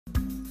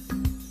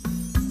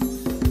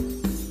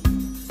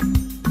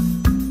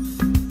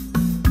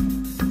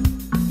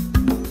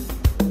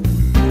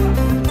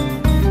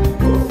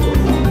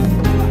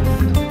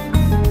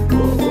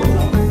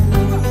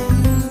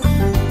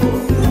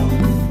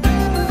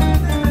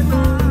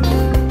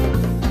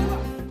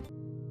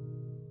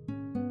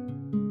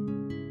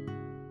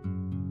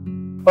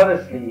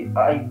Honestly,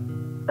 I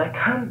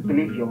can't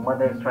believe your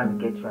mother is trying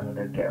to get you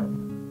another girl.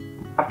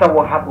 After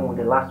what happened with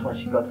the last one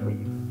she got for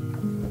you.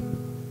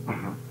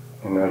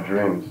 In her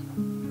dreams.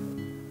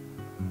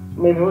 I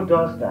mean, who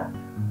does that?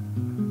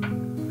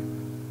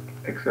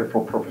 Except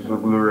for Professor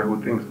Gloria,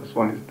 who thinks this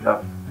one is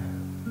tough.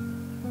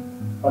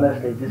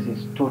 Honestly, this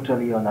is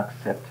totally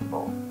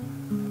unacceptable.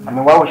 I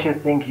mean, why would she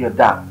think you're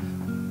that?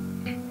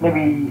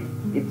 Maybe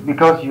it's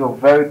because you're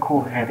very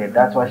cool-headed.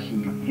 That's why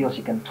she feels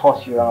she can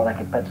toss you around like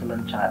a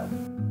petulant child.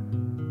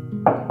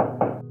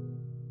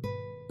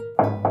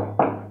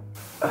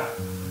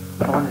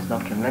 Someone is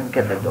knocking. Let me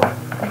get the door.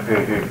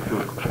 Hey,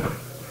 look.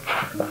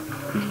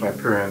 It's my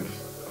parents.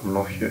 I'm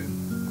not here.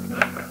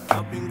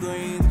 I've been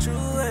going through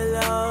a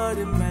lot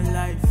in my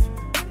life,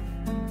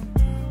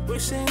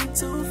 wishing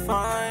to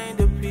find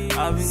a peace.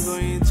 I've been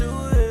going through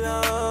a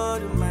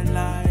lot in my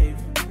life,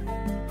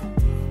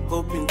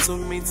 hoping to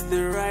meet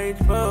the right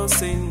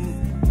person.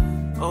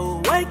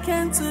 Oh, why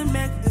can't I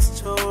make this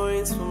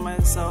choice for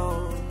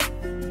myself?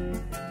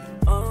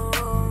 Oh,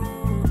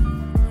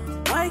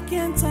 why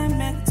can't I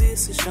make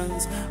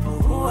decisions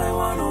of who I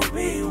want to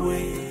be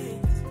with?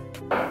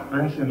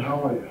 Benson,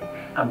 how are you?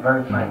 I'm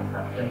very fine,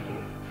 sir. Thank you.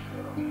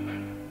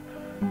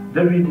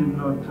 David did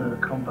not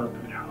come back to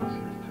the house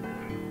yesterday.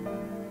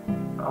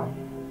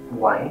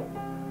 Why?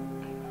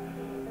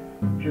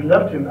 He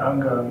left in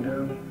anger and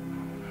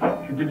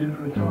he didn't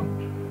return.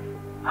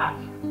 What?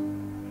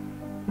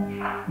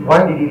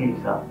 When did he leave,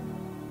 sir?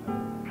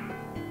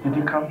 Did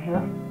he come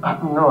here?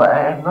 No, I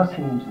have not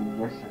seen him since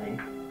yesterday.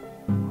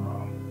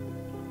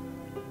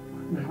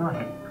 He's not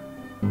here.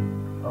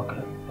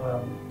 Okay.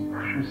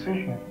 If you see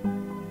him,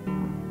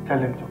 tell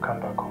him to come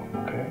back home,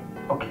 okay?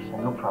 Okay, sir,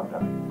 no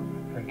problem.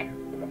 Thank you.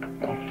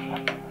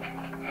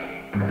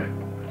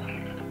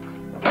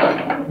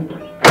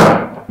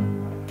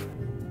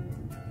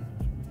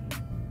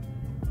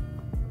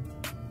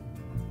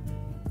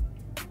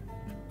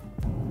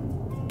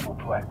 What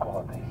do I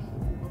call this?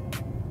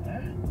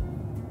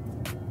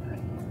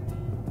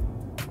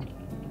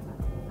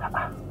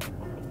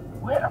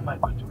 Where am I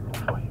going to look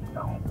for him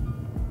now?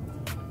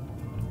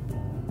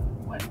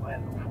 Where do I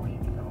look for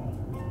him now?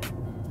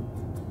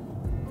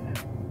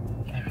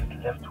 David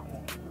left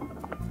home.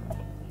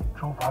 He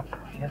drove out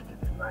since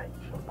yesterday night.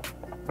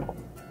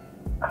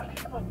 And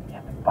he's not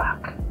yet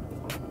back.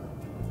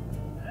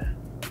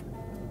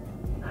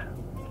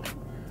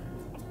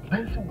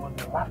 Benson was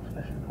the last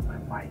person on my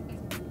mind.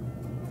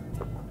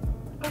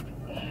 But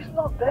he's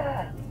not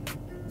there.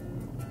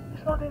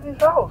 He's not in his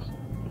house.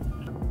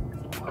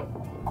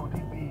 Could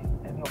he be in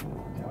any of the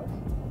hotels?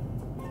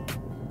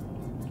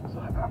 So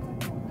how many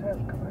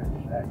hotels can I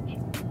search?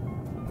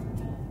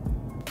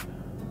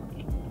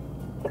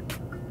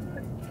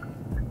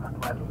 How do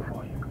I look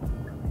for him?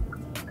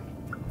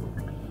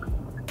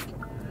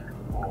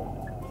 Oh.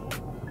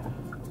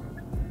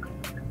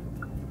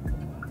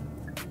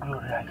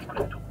 Gloria is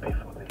going to pay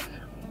for this.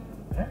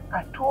 I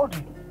told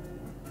him.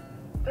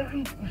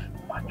 David is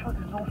mature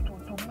enough to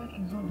make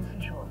his own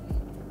decisions.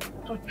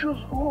 To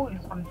choose who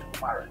he's going to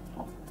marry.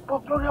 But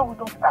Gloria will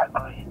not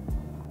agree.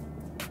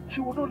 She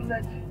will not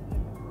let him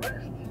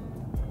rest.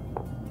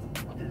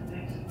 What is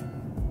this?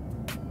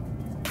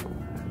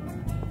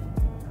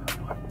 How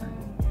do I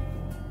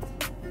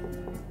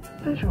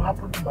This should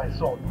happen to my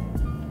son.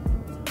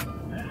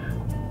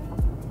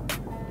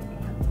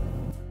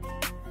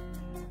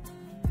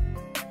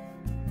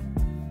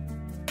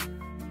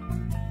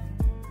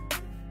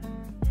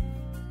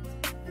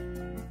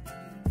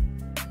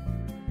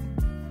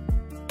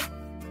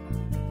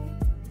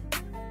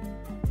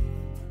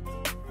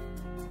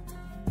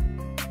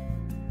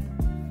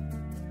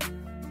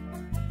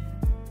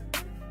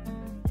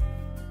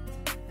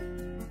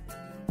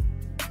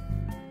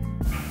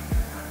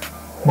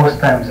 Most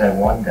times I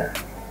wonder.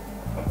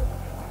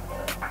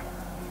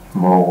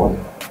 More what?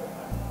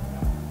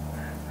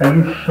 Are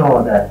you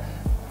sure that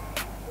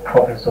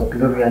Professor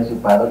Gloria is your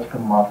biological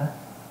mother?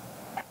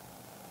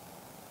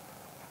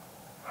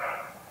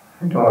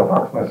 I don't have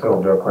asked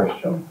myself that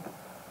question.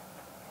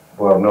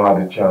 But I've not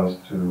had a chance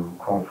to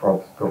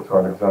confront Dr.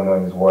 Alexander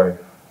and his wife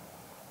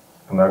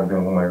and ask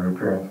them who my real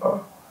parents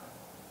are.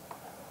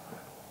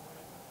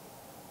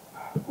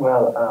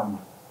 Well,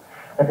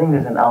 I think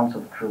there's an ounce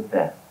of truth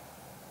there.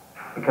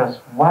 Because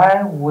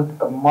why would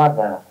a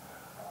mother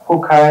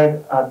who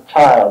carried a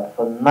child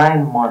for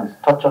 9 months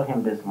torture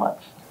him this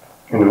much?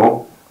 You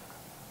know,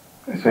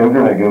 the same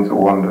thing against a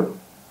wonder.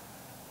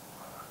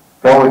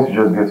 That way to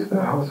just get to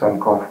the house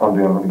and confront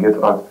them and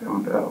get asked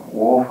them,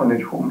 what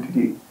orphanage home did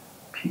they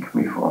pick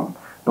me from?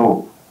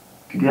 No,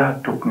 did they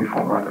adopt me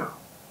from rather?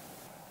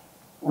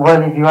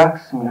 Well, if you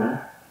ask me,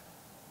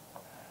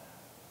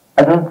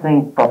 I don't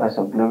think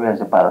Professor Gloria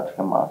is a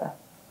biological mother.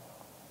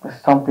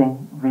 There's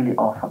something really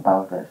off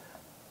about this.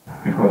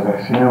 Because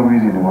I see no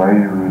reason why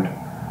you would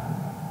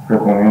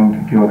recommend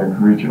a girl like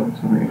Rachel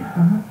to me.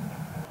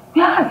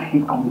 Where has he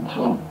come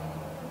from?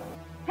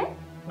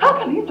 How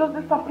can he just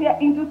disappear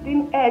into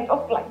thin air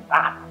just like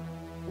that?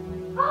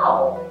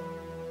 How?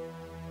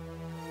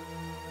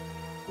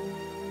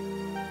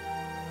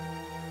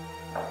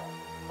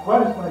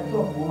 Where is my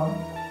son, woman?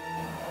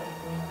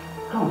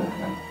 Come on.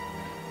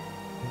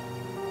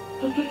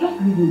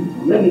 Just leave me.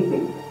 Let me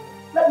think.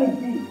 Let me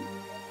be.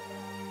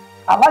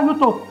 Allow you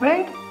to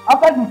think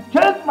after you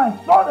chased my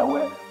son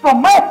away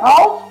from my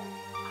house?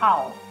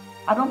 How?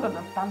 I don't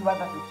understand where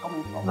that is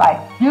coming from. Like,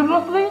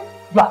 seriously?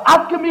 You're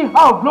asking me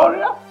how,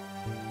 Gloria?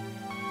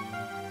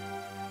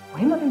 Were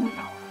you not in this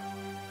house?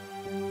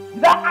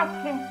 Did I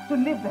ask him to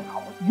leave the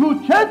house? You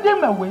chased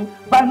him away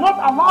by not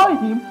allowing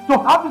him to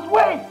have his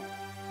way.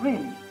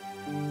 Really?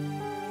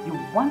 You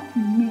want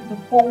me to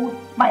fold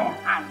my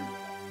hands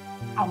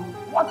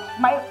and watch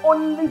my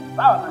only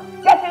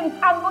son get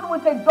entangled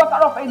with a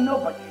daughter of a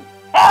nobody?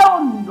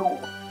 Hell no!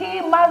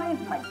 He marries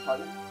my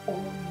choice. Oh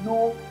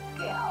no,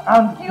 girl.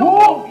 And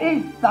who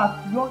is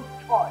that your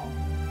choice?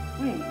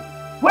 Really?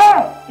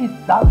 Where is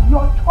that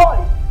your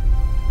choice?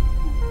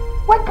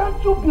 Why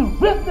can't you be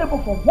reasonable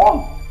for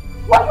once?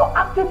 Why are you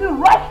acting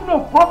irrational,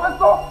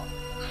 Professor?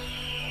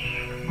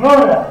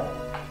 Gloria,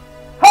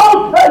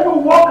 how dare you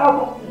walk out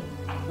of me?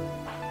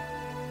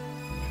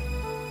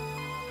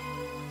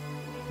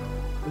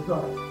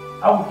 Listen,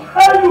 I will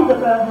tell you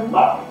that I am the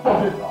master of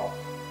this house.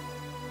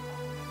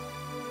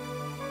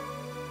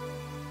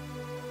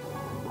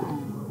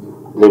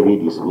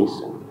 David is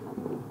missing.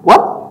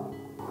 What?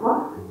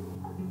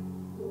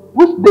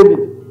 Which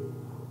David?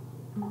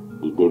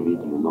 The David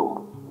you know.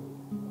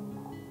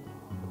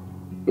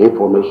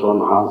 Information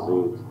has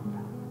it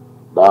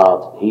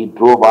that he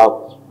drove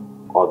out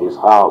of his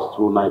house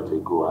 2 nights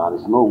ago and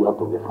is nowhere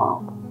to be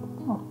found.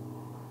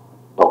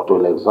 Dr.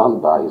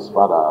 Alexander, his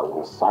father, has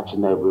been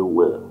searching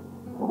everywhere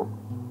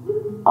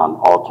and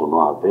all to no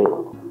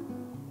avail.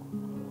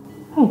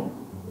 Hey,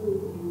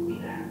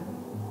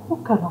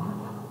 what kind of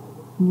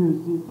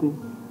news is this?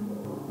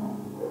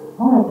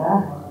 Oh my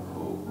God.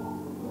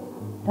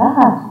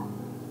 Dad.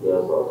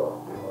 Yes, daughter.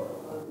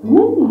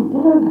 When the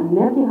David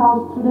left the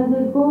house 2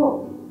 days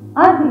ago,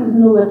 and he is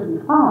nowhere to be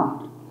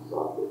found.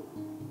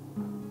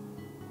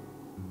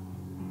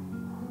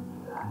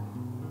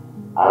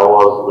 I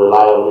was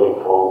reliably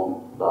informed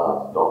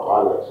that Dr.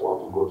 Alex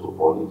wants to go to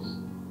police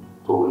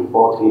to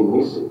report him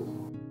missing.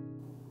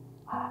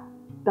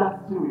 That's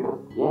serious.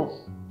 Yes.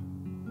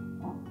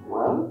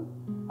 Well,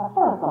 as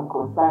far as I'm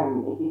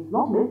concerned, he's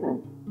not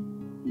missing.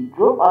 He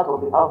drove out of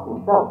the house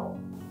himself.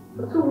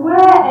 So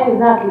where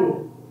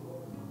exactly?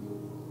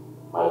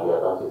 My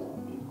dear, that is a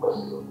big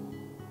question.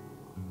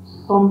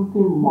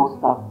 Something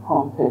must have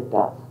prompted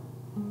that.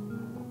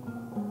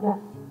 Yes.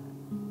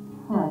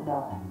 Oh my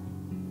God.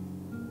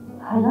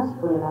 I just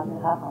pray that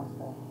it happens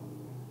to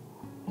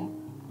him.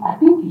 I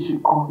think you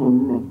should call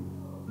him Nick.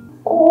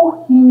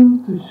 Call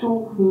him to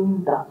show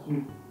him that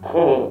you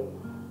care.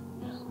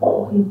 Just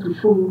call him to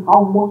show him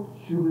how much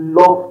you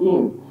love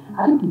him.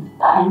 I think it's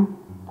time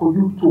for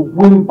you to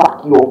win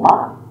back your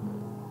man.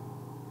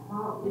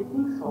 Wow, you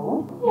think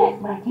so?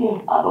 Yes, my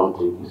dear. I don't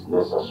think it's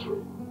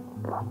necessary.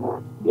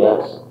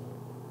 Yes,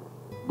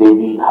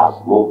 David has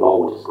moved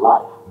on with his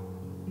life.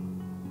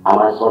 And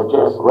I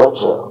suggest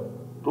Rachel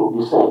do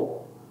the same.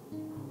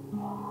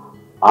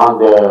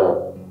 And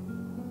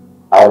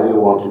I really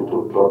want you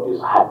to drop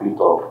this habit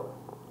of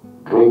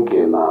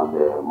drinking and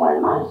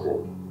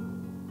minimizing.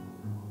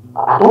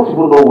 I don't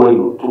even know where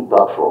you took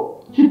that from.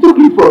 She took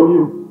it from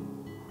you.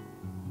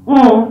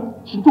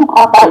 She took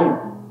after you.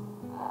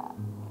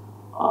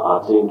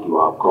 I think you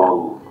have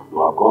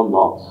gone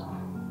nuts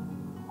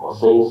for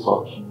saying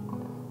such.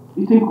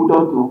 You think we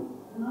don't know?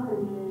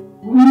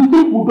 You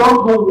think we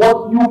don't know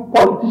what you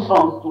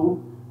politicians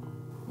do?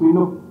 We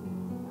know.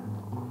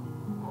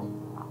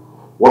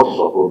 What is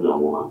your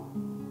problem, woman?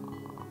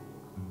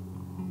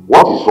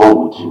 What is wrong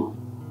with you?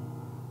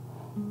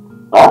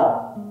 Huh?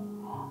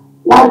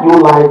 Why do you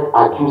like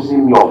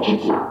accusing me of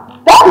cheating?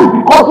 That is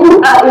because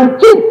you are a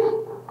cheat.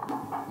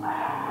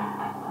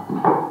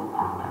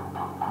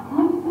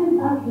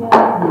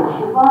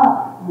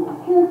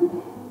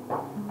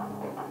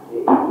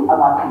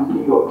 I'm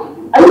accusing you of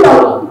cheating. Are you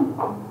not?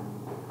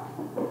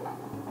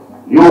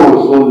 You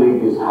will soon leave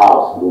this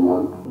house,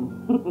 woman.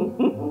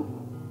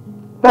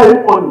 Very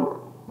funny.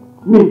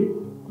 Me,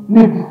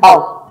 leave this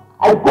house.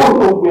 I go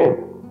nowhere.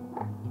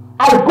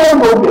 I go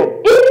nowhere.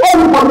 If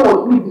anybody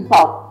must leave this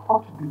house, how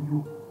to be you?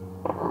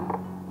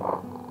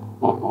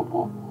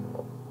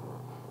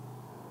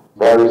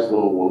 Very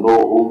soon we'll know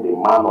who the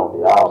man of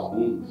the house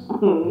is.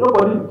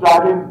 Nobody is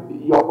dragging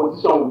your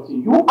position with you.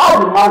 You are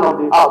the man of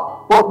the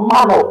house, but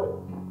man up.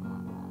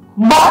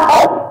 Man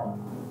up!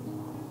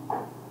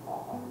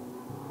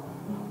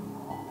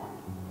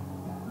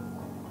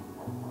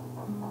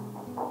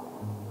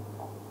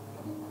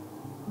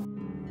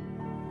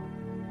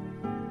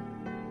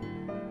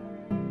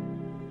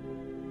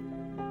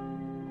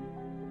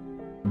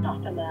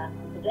 Customer,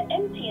 the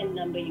MTN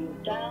number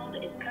you've dialed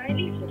is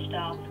currently switched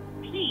off.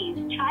 Please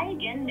try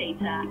again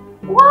later.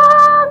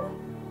 What?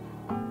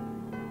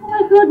 Oh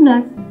my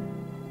goodness.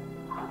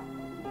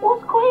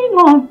 What's going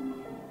on?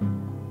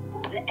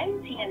 The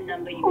MTN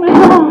number you Oh my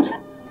God.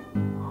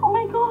 Oh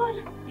my God.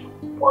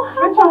 What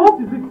happened? What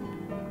is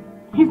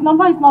it? His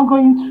number is not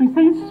going through. He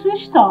says it's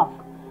switched off.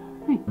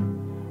 See,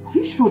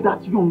 you sure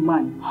that young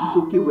man is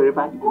okay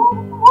wherever he goes?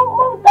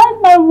 Mom, that's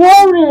my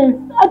worries.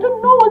 I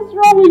don't know what's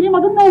wrong with him.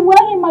 I don't know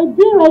where he might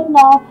be right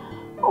now.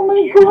 Oh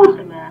my God.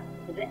 Customer,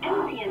 the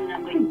MTN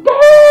number.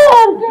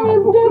 Dad,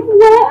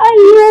 where are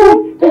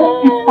you?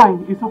 It's fine.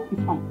 It's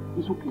fine.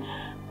 It's okay.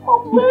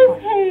 Mom,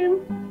 where's him?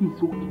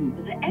 He's okay.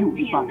 The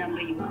MTN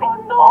number you Oh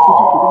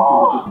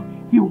no.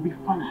 He will be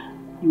fine.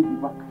 He will be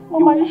back.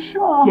 Mom, are you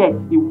sure? Yes,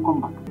 he will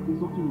come back.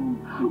 There's nothing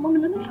wrong. Mommy,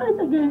 let me try it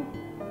again.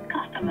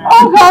 Customer.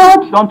 Oh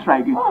God! Don't try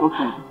again. Don't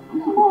try again.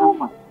 It's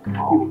okay. That's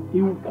fine.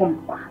 He will come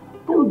back.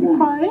 He'll be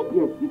fine?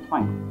 Yes, he's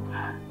fine.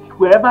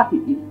 Wherever he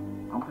is,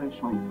 I'm very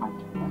sure he's fine.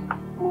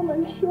 Mom, are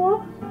you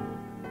sure?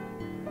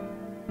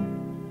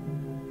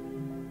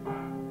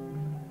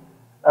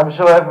 I'm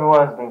sure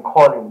everyone's been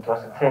calling to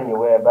ascertain your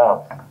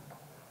whereabouts.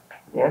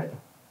 Yes?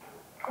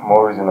 I'm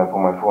always in. I put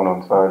my phone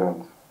on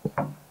silent.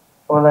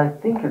 Well, I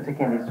think you're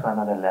taking this to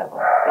another level,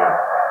 Dave.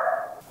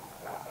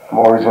 I'm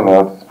always in. I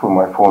have to put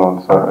my phone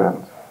on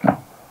silent.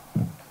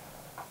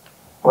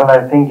 Well,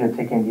 I think you're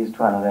taking this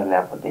to another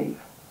level, Dave.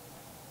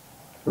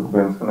 Look,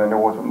 Benson, I know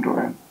what I'm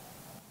doing.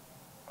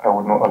 I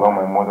would not allow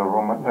my mother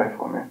ruin my life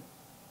for me.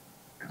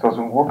 It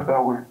doesn't work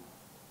that way.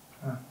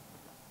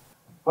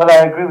 Well,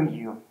 I agree with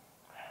you.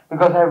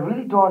 Because I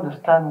really don't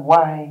understand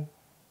why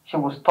she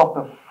would stop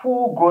a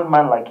full-grown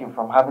man like you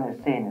from having a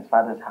say in his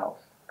father's house.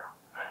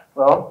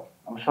 Well,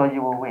 I'm sure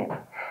you will win.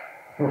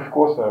 Of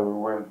course I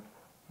will win.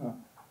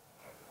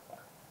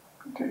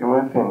 The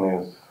only thing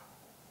is,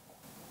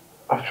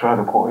 I've tried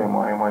to call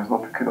Emma. Emma is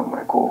not picking up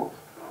my calls.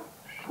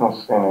 She's not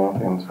saying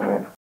anything to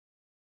me.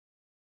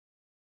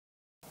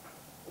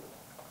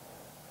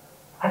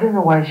 I don't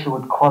know why she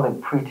would call a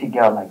pretty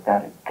girl like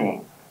that a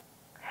thing.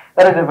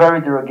 That is a very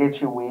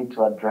derogatory way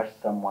to address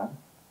someone.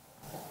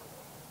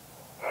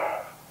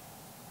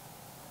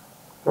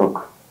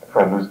 Look, if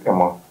I lose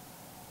Emma,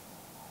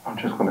 I'm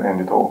just going to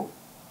end it all.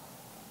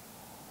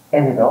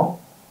 End it all?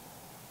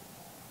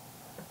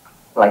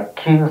 Like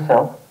kill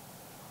yourself?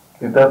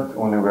 Is that the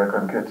only way I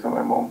can get to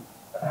my mom?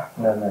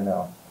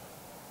 No.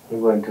 You're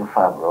going too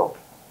far, bro.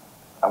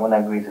 I won't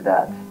agree to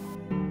that.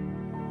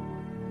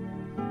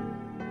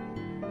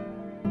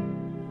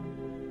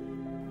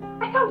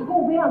 I can't go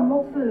where I'm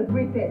not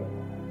celebrated.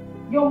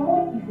 Your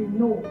mom is a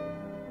no.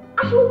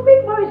 And she will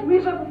make marriage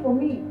miserable for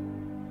me.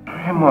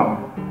 Emma,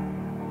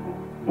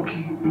 okay,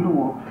 you know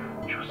what?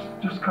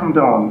 Just calm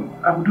down.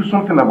 I will do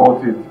something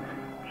about it.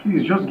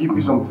 Please, just give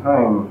me some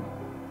time.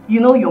 You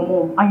know your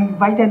mom and you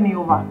invited me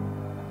over.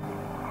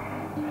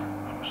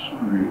 I'm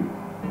sorry.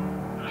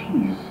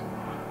 Please.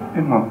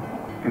 Emma,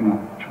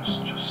 just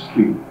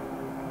sleep.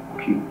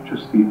 Okay,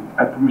 just sleep.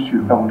 I promise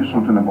you, I will do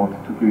something about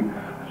it, okay?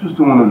 I just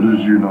don't want to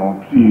lose you now,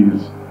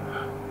 please.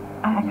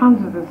 I can't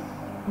do this.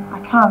 I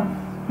can't,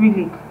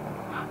 really.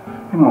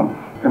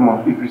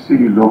 Emma, if you say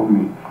you love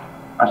me,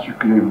 as you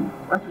claim,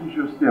 why don't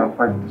you just stay and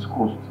fight this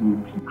cause with me,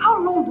 please? How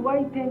long do I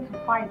intend to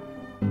fight?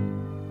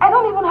 I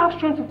don't even have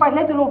strength to fight,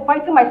 let alone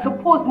fighting my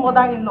supposed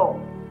mother-in-law.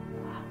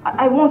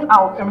 I want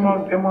out. Emma,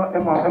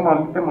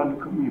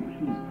 look at me,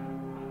 please.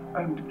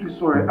 I'm deeply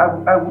sorry.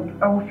 I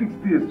will fix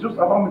this. Just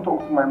allow me to talk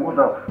to my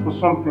mother or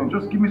something.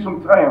 Just give me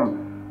some time.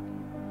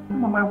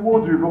 Emma, my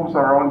world revolves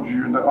around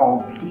you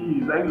now.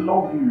 Please, I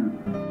love you.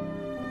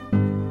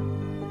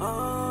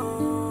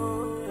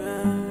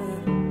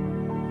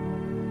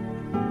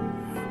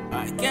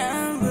 I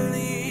can't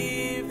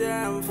believe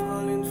that I'm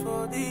falling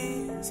for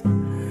this.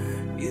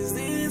 Is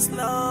this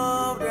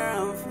love that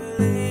I'm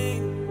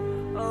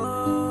feeling?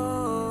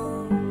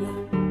 Oh,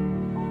 yeah.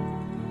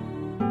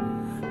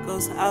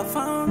 'Cause I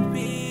found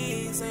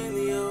peace in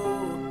you.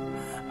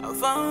 I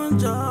found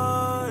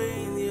joy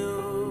in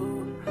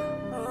you.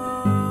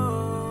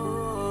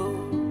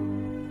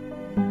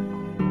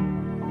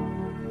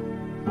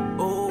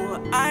 Oh,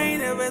 I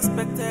never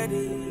expected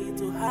it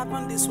to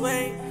happen this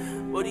way.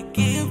 But it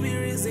gave me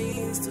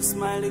reasons to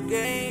smile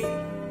again.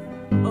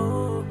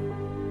 Oh,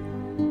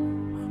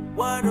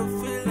 what a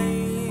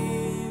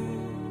feeling.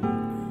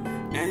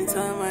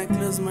 Anytime I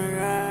close my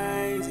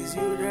eyes, it's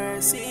you that I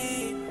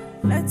see.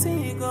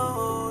 Letting you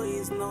go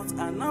is not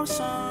an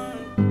option.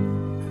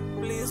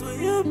 Please, will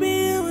you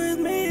be with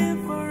me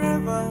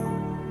forever?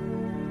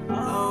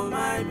 Oh,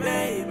 my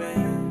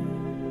baby.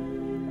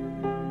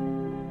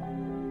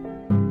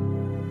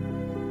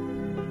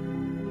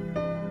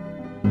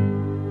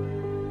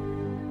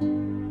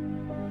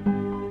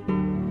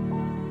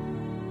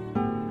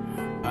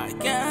 I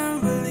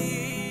can't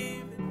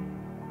believe.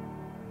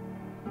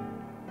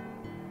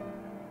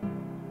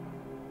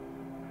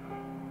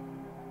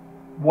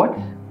 What?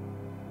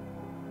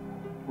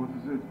 What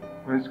is it?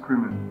 Why is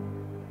screaming?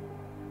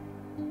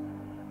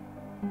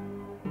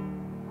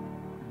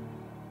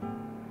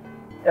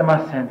 Emma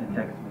sent a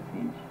text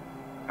message.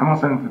 Emma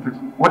sent a text.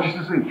 What did she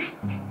say?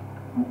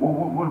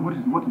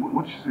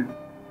 What did she say?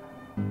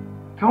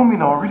 Tell me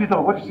now, read it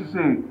out. What did she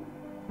say?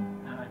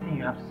 I think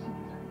you have to see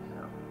this for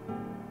yourself.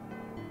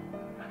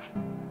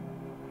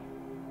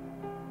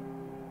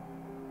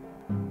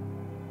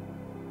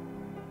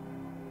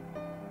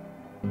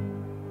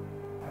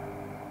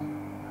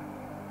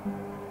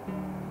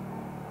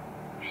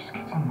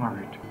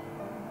 married?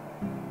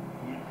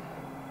 Yes.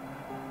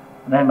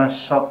 And I'm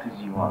as shocked as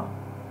you are.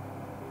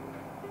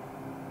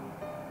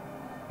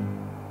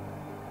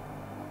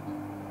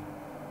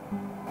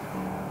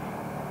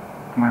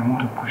 My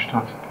mother pushed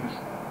her to this.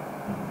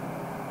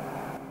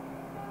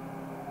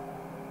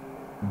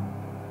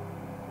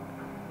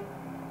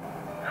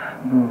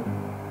 Bro,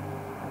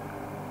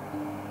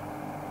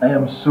 I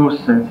am so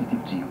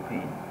sensitive to your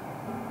pain.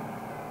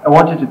 I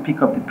want you to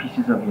pick up the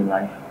pieces of your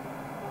life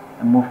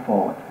and move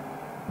forward.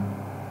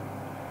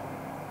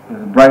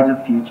 There's a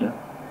brighter future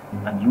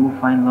and you will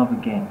find love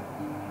again.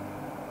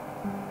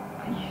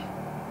 Please.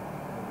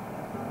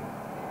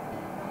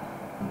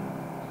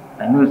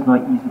 I know it's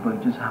not easy, but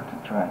you just have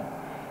to try.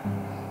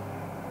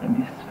 And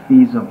this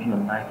phase of your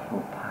life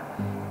will pass.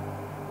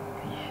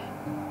 Please.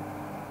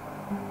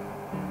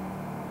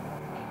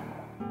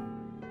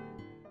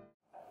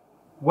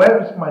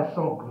 Where is my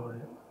son,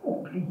 Gloria?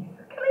 Oh, please,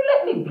 can you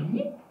let me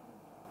be?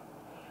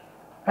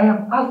 I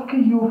am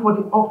asking you for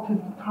the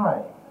 10th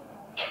time.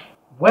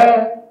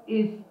 Where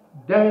is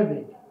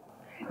David?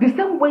 The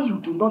same way you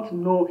do not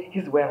know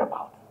his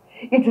whereabouts,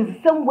 it is the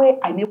same way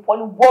I'm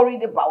equally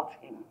worried about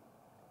him.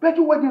 But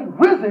you were the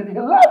reason he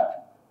left.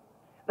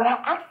 That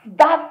I asked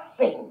that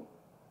thing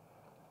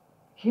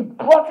he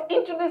brought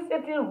into the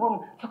sitting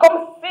room to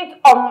come sit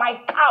on my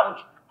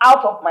couch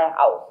out of my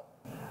house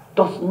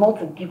does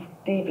not give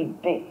David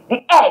the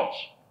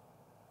edge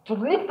to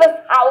leave this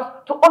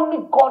house to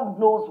only God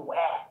knows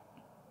where.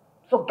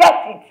 So get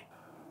it.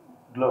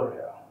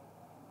 Gloria,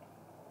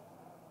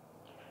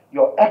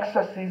 your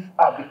excesses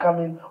are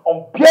becoming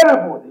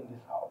unbearable in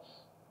this house.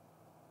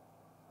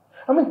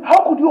 I mean,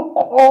 how could you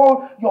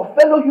call your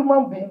fellow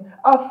human being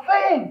a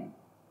thing?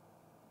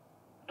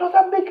 Does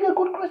that make you a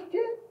good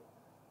Christian?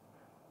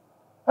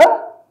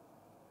 Huh?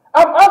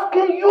 I'm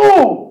asking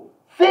you,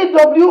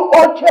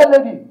 CWO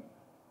chairlady,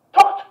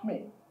 talk to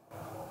me.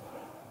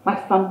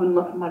 My son will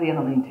not marry an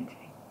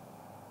entity.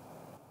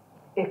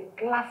 A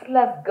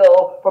classless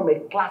girl from a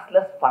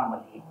classless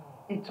family.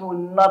 It will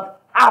not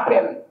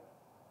happen.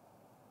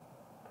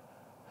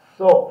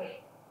 So,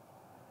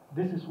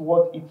 this is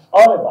what it's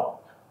all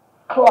about.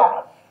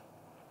 Class.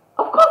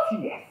 Of course,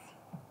 yes.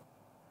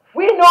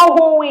 We know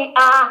who we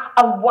are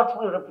and what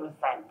we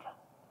represent.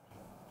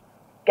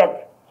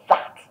 Get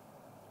that.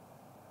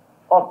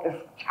 Of this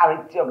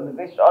charity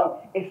organization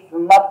is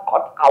not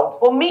cut out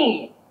for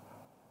me.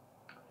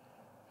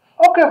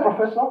 Okay,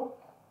 Professor.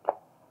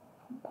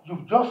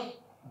 You've just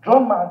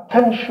drawn my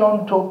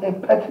attention to a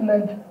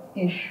pertinent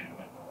issue.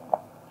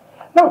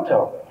 Now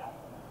tell me,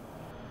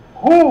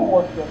 who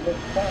was your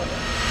late father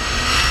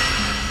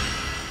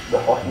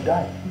before he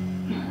died?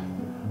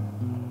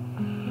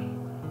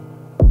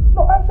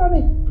 No, answer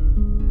me.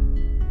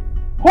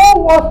 Who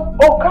was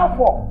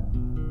Okafor,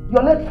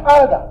 your late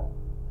father,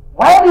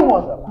 while he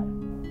was alive?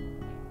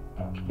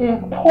 A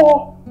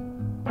poor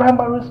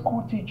primary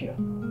school teacher.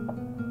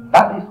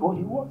 That is who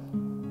he was.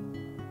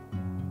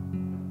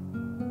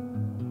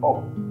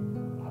 Oh,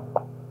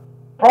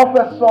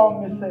 Professor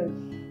Mrs.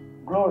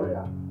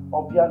 Gloria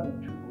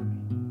Obianuju,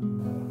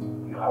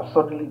 you have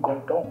suddenly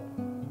gone down.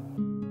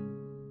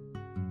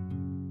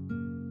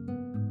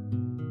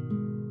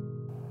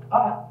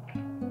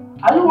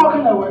 Are you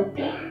walking away?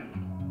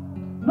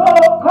 No,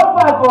 come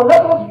back or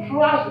let us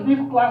trash this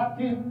class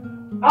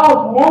team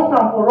out once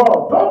and for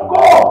all. Don't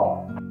go.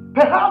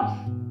 Perhaps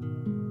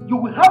you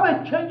will have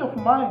a change of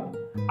mind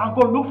and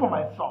go look for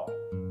my son.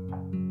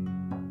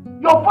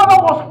 Your father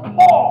was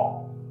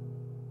poor.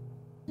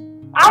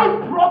 I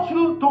brought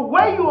you to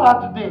where you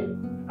are today.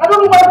 I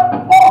don't know why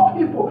poor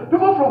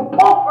people from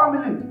poor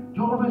families,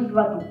 you always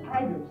like to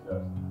pride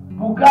themselves.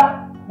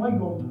 Buga, when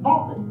you're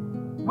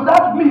nothing.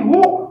 Without me,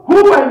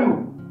 who are you?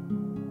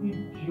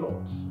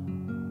 Idiot.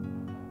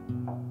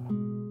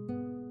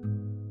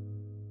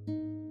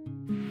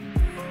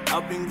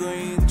 I've been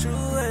going through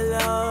a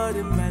lot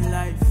in my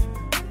life,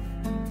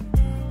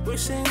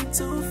 wishing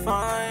to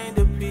find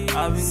a peace.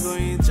 I've been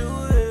going through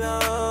a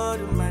lot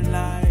in my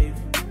life,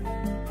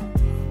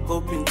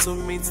 hoping to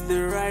meet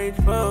the right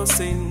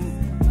person.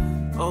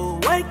 Oh,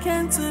 why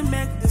can't I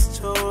make this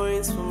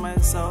choice for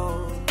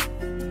myself?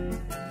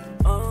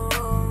 Oh,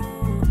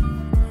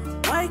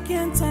 why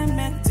can't I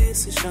make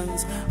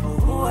decisions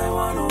of who I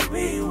wanna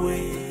be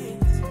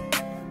with?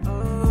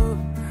 Oh,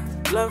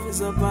 love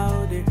is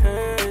about the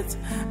hurt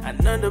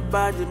and not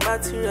about the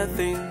material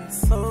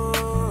things. Oh,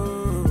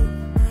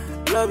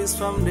 love is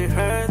from the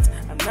hurt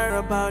and not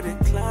about the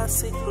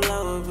classic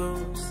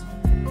lovers.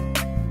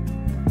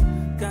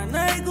 Can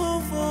I go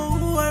for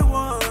who I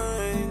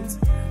want?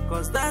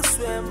 Cause that's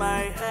where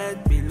my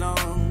head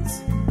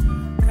belongs.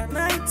 Can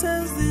I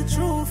test the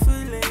true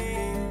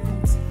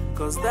feelings?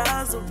 Cause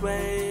that's the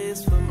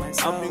best for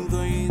myself. I've been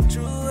going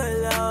through a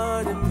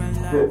lot in my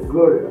life. Yes,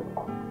 Gloria.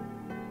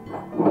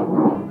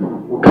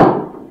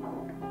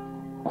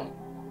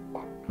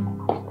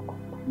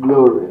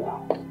 Gloria,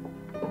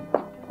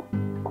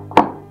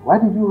 why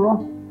did you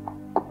run?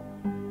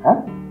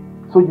 Huh?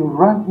 So you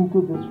ran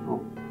into this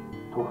room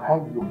to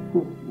hide your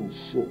face in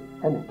shame,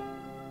 innit?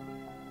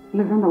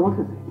 Lavender, what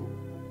is it?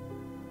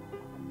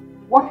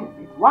 What is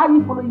it? Why are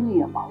you following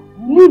me about?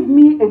 Leave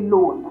me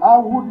alone. I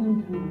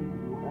wouldn't leave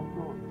you.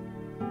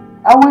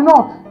 I will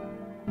not.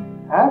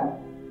 Huh?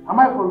 Am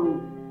I following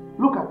you?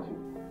 Look at you.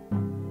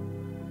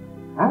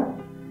 Huh?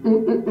 A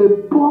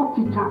poor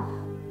teacher's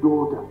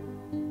daughter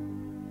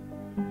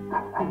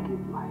that I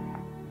gave life.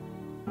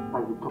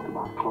 But you talk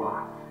about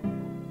class.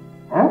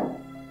 Huh?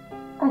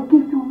 I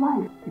gave you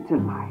life. It's a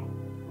lie.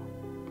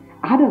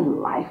 I had a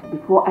life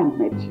before I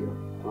met you.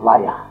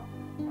 Liar.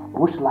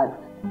 Which life?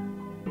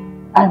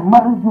 I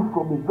married you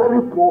from a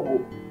very poor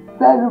home.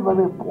 Very,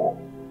 very poor.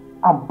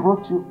 And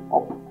brought you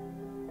up.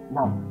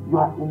 Now, you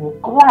are in a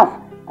class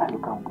that you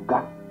can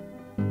buga.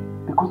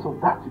 Because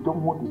of that, you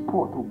don't want the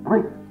poor to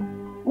breathe.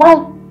 Why?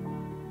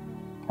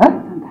 Huh?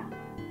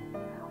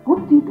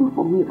 What do you do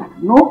for me that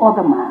no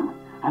other man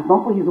has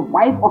done for his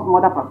wife or some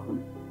other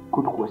person?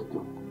 Good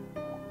question.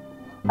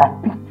 I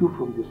picked you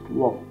from the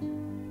slum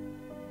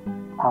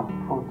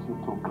and brought you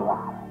to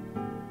glass.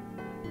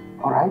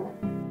 Alright?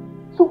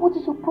 So what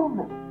is your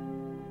problem?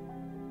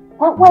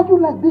 Why are you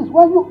like this?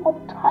 Why are you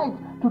uptight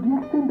to the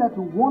extent that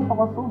you want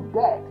our son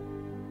dead?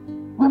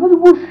 We're not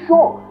even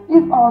sure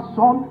if our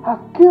son has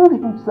killed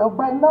himself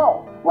by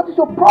now. What is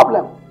your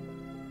problem?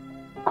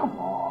 Come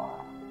on.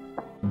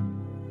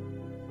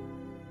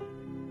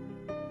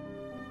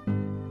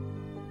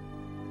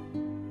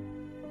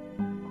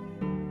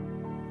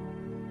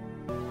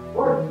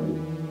 Where is he?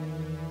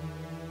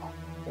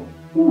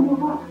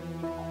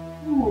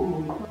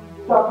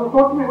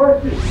 Talk to me, where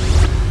is he?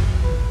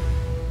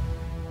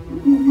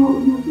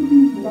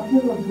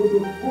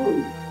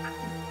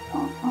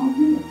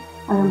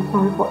 I am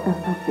sorry for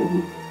everything.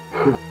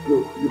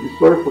 Look, you'll be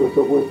sorry for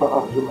yourself when you start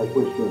answering my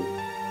questions.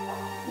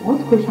 What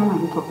question are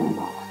you talking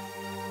about?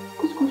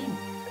 Which question?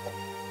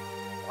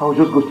 I will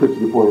just go straight to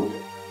the point.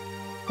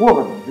 Who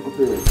are my people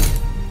parents?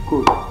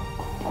 Good.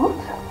 What?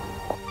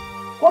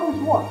 What is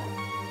what?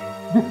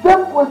 The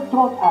same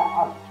question I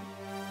asked.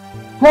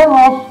 Tell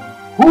us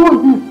who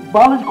his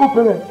biological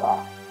parents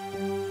are.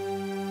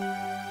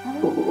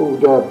 Oh,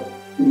 Dad,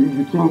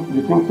 you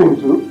think same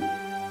too?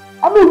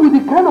 I mean, with the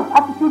kind of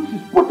attitude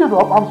she's putting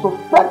up, I'm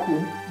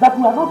suspecting that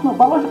we are not your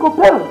biological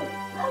parents.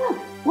 Alex,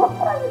 what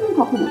are you even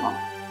talking about?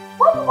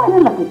 Why are you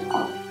whining like a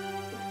child?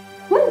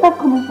 Where is that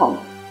coming from?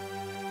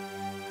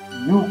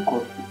 You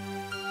caused it.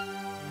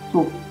 So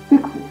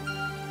fix it.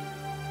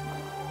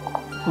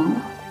 Son,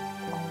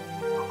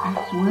 I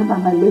swear by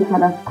my late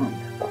father's hand,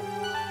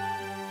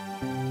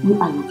 you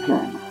are your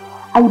parents.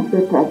 I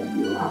bettered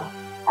you.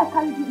 I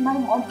carried you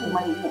 9 months in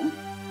my womb.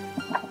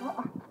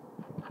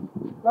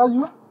 Are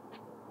you?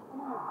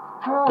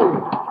 Hi.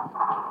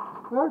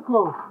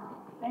 Welcome.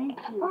 Thank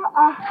you.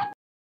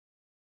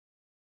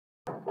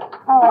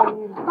 How are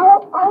you?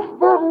 I'm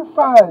very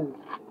fine.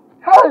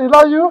 Hi,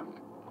 are you?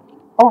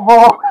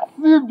 Oh,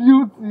 see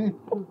beauty.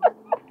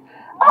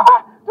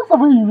 Just the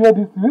way you wear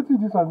this, you see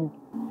this on me.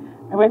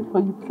 I went for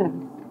youth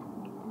service.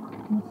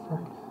 Youth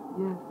service?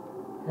 Yes.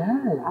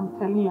 Yeah. I'm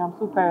telling you, I'm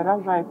so tired.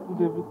 That's why I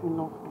put everything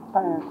off. I'm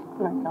tired. I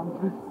feel like I'm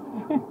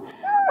breathing.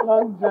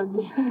 Long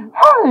journey.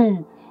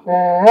 Hi.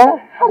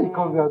 Hi,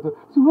 congrats.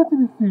 So what did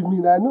you see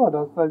me? I know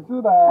understand. So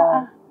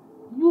that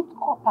youth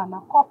copper na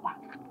copper.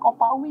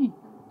 Copper we.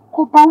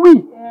 Copper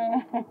we?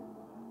 Yeah.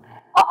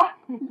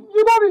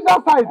 You don't reach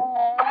that side.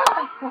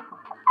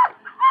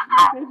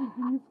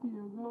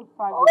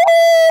 Oh,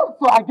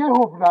 so I get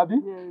hope, Rabi.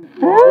 Yes.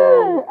 Hey,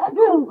 I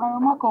get my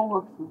mama come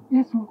work too.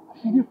 Yes,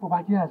 she did for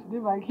backyard. She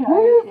did backyard.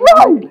 Yes,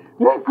 right.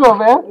 Welcome,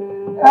 man.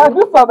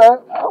 This one,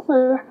 I'll say,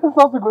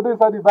 something go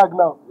inside the bag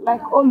now.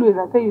 Like always,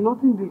 I tell you,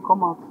 nothing will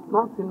come out.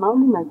 Nothing,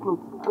 only my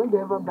clothes. I don't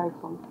ever buy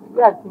something.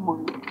 Where I see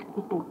money.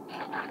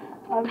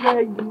 I'm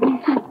very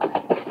good.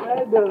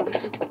 Well done.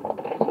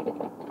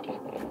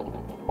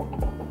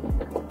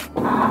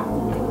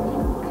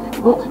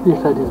 What's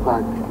inside this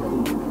bag?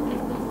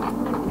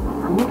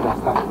 You don't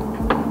understand.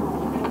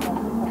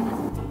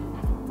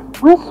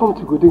 Where's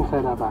something good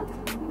inside that bag?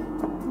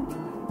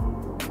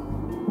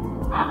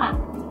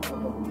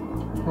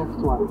 Next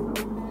one.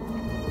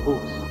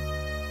 Books.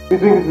 You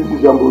think this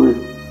is jamboree?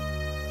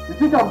 You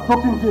think I'm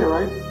joking here,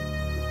 right?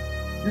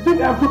 You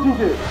think I'm joking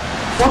here?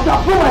 But I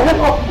pull my head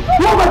up.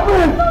 Who are my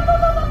parents?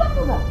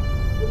 No.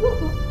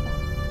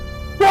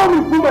 Tell me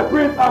who my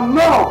parents are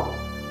now.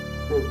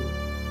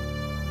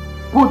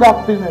 Put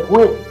that thing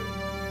away.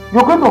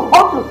 You're going to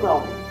hurt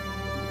yourself.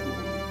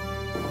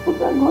 Put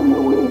that gun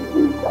away,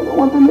 please. I don't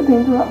want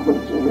anything to happen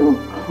to you.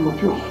 I'm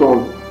not your son.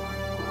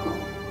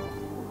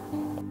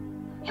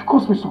 You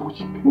caused me so much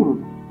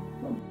pain.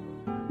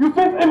 You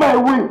sent Emma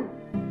away.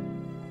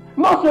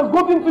 Now she has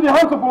got into the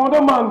hands of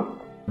another man.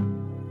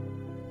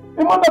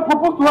 A man that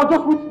proposed to her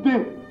just which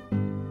day.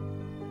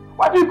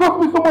 Why do you cause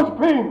me so much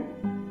pain?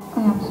 I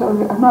am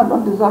sorry. I know I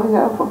don't deserve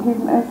your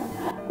forgiveness.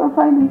 But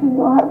find it in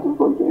your heart to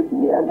forgive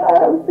me, and I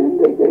have sinned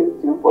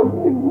against you.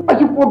 Forgive me. I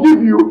should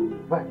forgive you.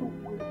 By the way.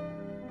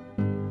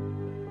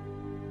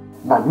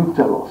 Now you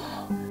tell us.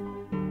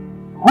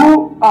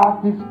 Who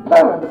are his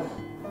parents?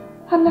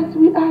 Alex,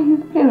 we are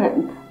his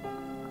parents.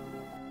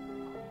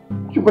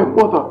 You're my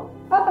mother.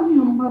 I am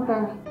your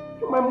mother.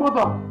 You're my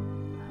mother.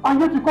 and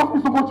yet you caused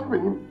me so much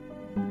pain.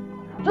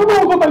 Do you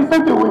know what I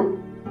sent away?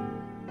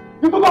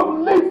 The daughter of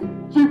late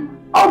Chief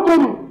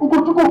Anthony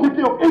Ugochukwu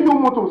Okeke of AO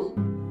Motors.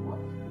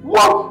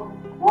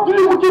 What? Did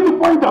you even get to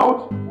find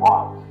out?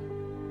 What?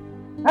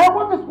 Hey,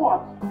 what is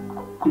what?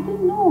 I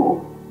didn't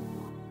know.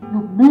 You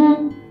mean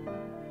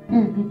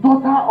is the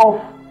daughter of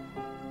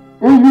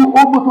AO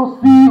Motors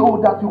CEO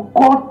that you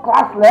called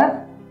classless?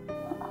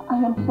 I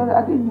am sorry,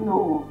 I didn't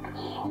know.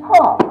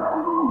 Huh? I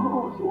didn't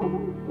know. She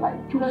wasn't like...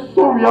 You're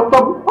sorry after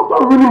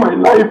ruining my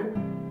life.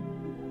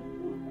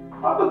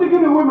 After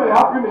taking away my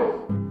happiness.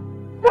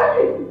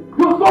 Daddy!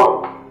 Your son!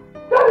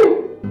 Daddy!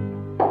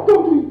 Don't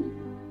do it!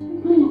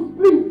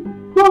 Please,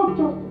 don't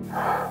just...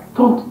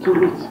 Don't do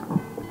it.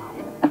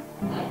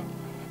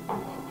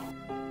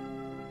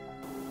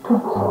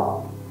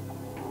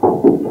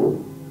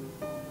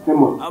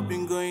 I've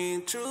been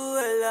going through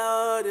a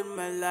lot in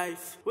my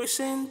life,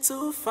 wishing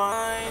to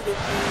find a peace.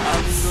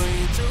 I've been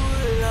going through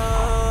a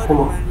lot in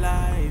my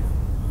life,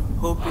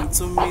 hoping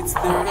to meet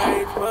the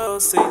right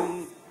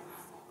person.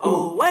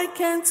 Oh, why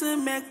can't I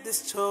make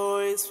this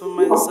choice for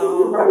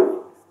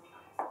myself?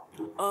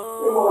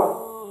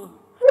 Oh,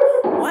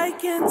 why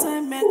can't I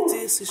make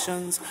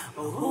decisions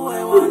of who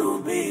I want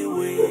to be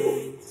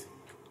with?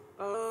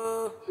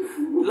 Oh,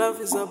 love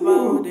is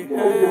about the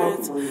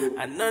hurt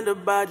and not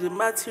about the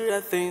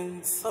material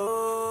things.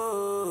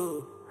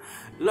 Oh,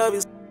 love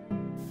is...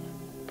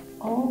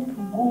 I want to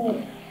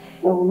go.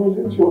 I will not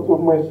let you out of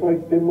my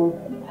sight, Emma.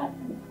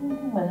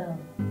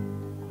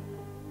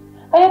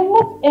 I am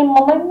not Emma,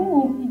 my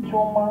name is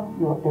Ijoma.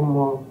 You are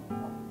Emma.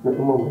 You're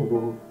Emma, my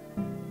love.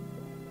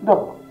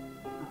 Doc,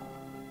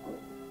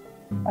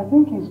 I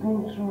think he's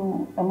going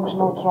through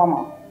emotional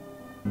trauma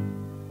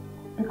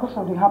because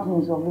of the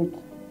happenings of late.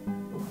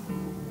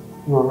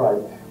 you're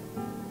right.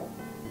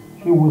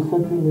 He will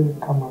certainly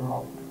come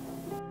around.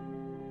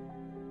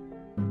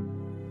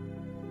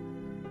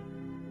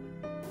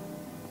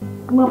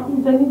 Ma,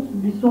 please, I need to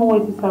be somewhere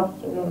this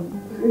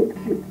afternoon.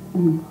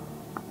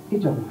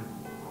 Ijoma,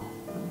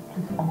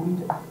 please, I'm going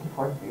to ask you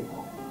for a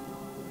favor.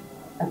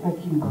 I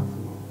beg you not to.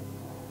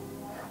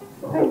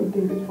 Stay with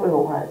David for a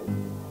while.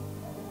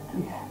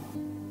 Please.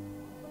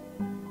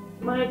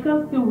 Ma, I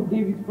can't stay with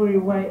David for a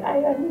while.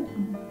 I need to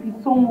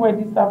be somewhere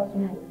this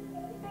afternoon.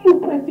 He's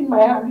pressing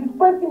my hand. He's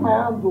pressing my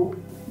hand, though.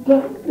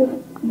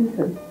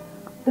 Listen,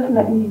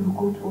 definitely you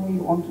go to where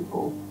you want to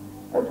go.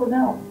 But for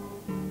now,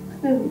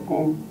 stay with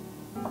him.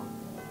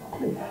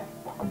 Please.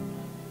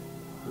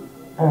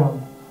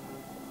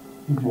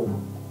 Ijoma,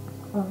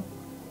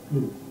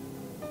 please,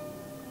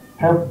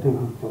 help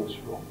David touch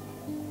wrong.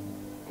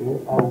 Okay,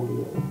 I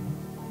will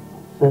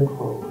send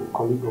for a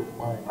colleague of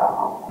mine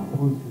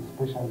who is a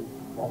specialist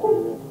in that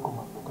area to come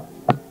and look at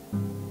it.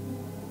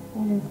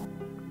 Yes.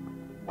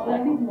 But I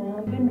need my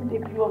hand. Let me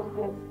take you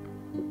upstairs.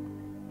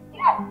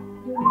 Yes!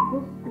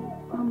 Just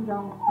calm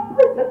down.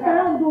 Let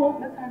her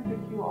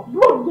take you up.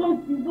 Blood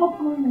is not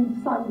flowing in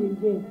sand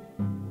again.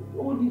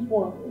 Hold this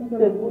one.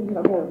 Instead, hold this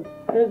one.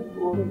 Let's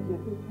go.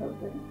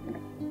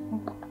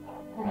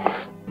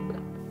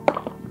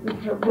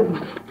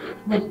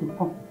 Let's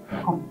go.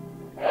 Come.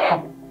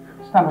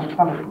 Stand up, go.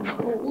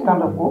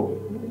 Stand up.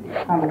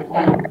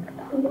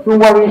 Don't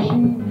worry,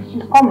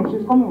 she's coming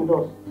with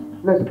us.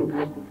 Let's go.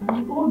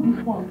 Hold this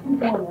one and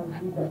do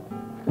that.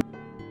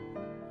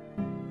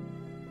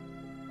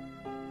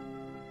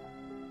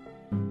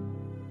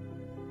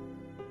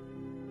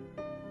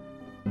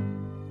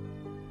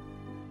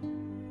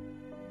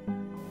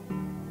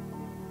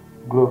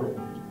 Glory,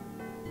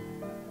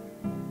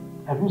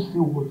 have you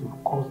seen what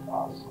you've caused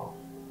ourselves?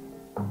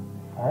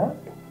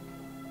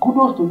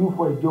 Kudos to you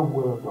for a job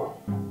well done.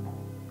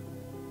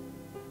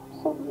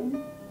 Sorry.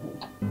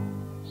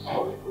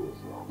 Sorry for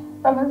yourself.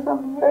 Alex,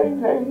 I'm very,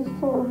 very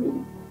sorry.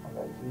 And I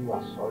say you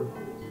are sorry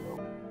for yourself.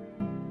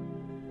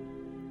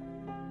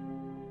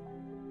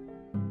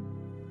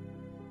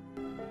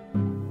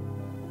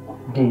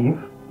 Dave?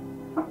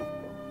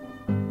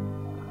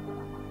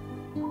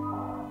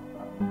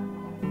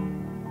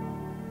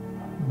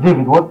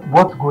 David,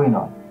 what's going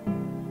on?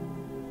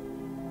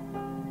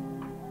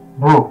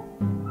 Bro.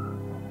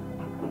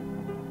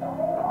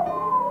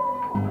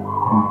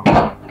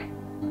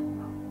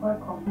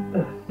 Welcome.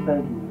 Yes,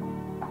 thank you.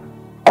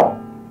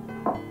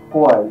 Who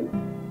are you?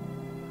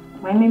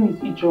 My name is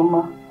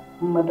Ijoma.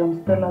 I'm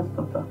Madam Stella's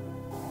daughter.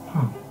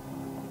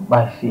 I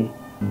see.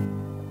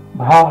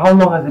 But how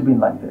long has it been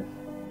like this?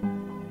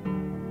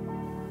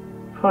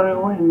 For a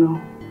while now.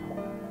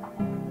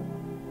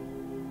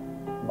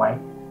 Why?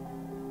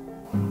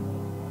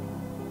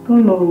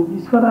 Don't know.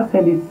 His father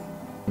said it's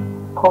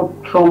called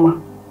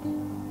trauma.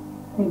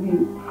 Maybe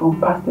from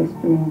past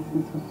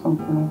experiences or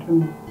something, I don't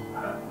know.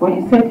 But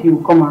he said he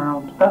will come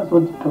around. That's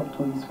what the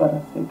doctor, his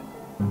father, said.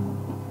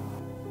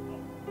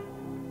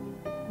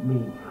 Me.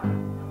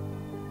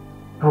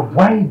 Bro,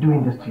 why are you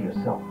doing this to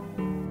yourself?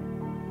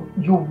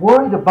 You're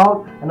worried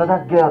about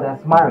another girl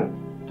that's married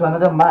to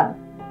another man.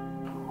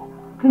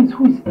 Please,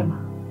 who is Emma?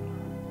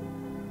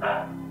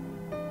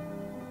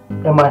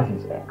 Emma is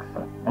his ex,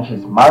 and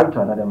she's married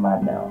to another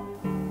man now.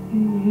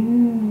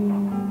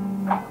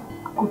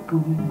 Go to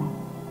him.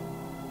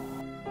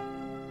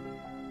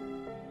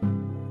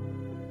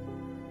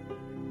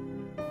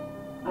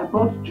 I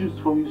brought juice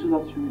for you so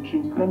that you will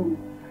drink. Let me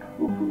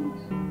open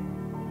it.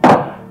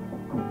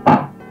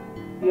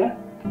 Yeah?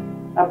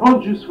 I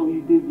brought juice for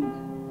you, David.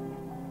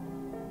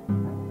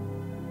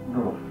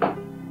 Bro.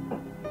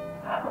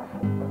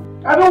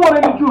 I don't want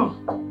any juice.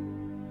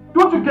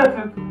 Don't you get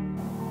it?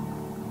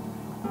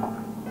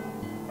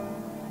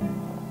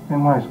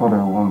 Emma is what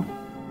I want.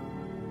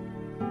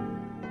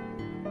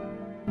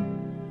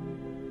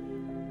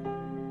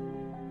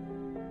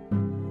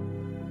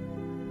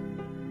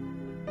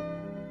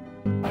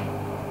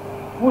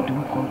 What do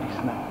we call this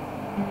now?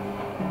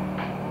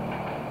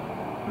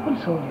 What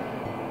is all this?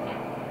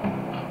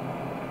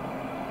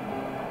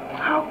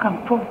 How can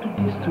Prof do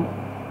this to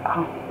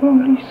our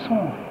only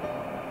son?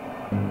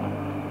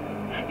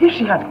 If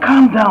she had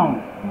calmed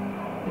down,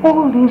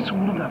 all this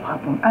wouldn't have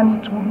happened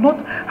and it would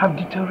not have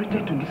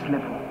deteriorated to this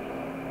level.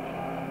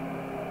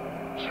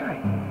 Chai.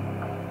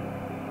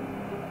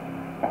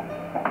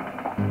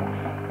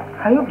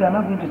 I hope they are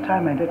not going to tie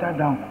my daughter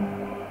down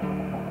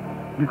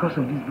because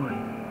of this boy.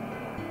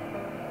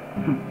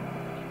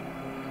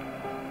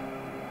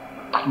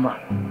 But,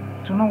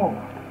 to know what?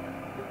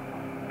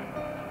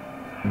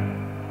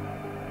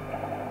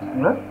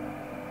 Well,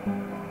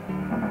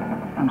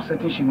 I'm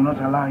certain she will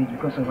not allow it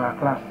because of our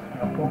class. We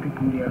are poor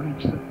people, they are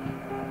rich, so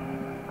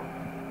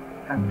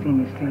that thing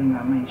is still in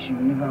her mind. She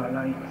will never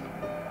allow it.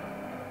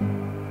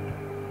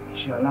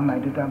 She will allow my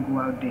daughter go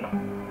out there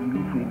and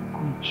look for a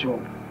good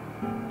job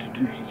to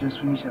do. She just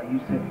finished her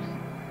youth service.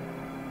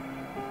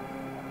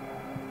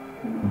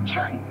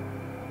 Child.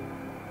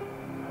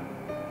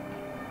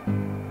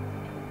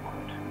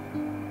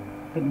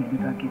 Let me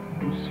later get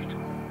good suit.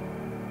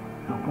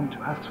 I'm going to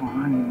ask for a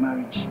man in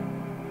marriage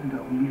so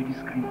that we live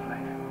this kind of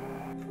life.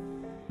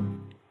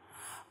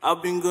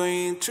 I've been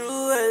going through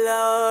a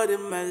lot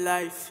in my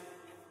life,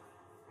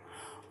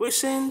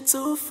 wishing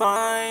to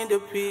find a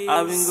peace.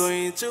 I've been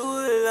going through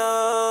a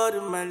lot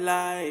in my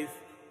life,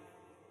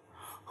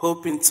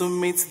 hoping to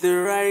meet the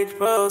right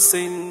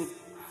person.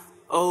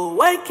 Oh,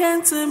 why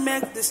can't I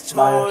make this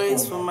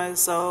choice for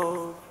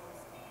myself?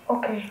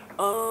 Okay.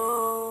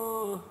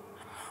 Oh,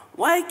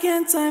 why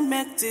can't I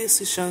make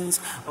decisions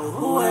of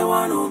who I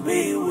want to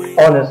be with?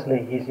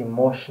 Honestly, he's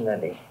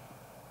emotionally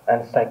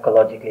and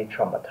psychologically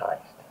traumatized.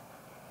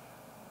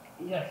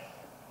 Yes,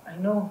 I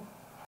know.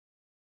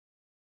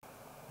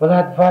 Well,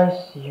 I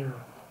advise you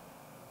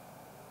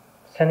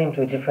send him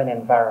to a different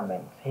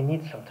environment. He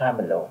needs some time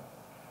alone,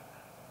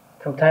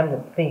 some time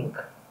to think,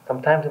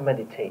 some time to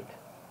meditate.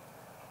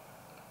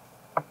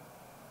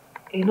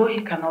 You know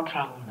he cannot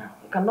travel now.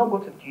 He cannot go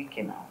to the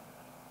UK now.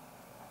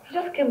 He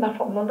just came back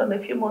from London a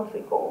few months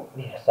ago.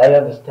 Yes, I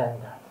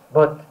understand that.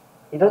 But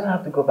he doesn't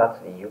have to go back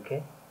to the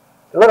UK.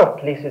 A lot of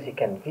places he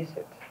can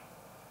visit.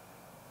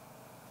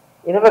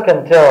 You never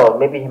can tell.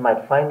 Maybe he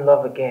might find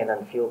love again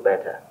and feel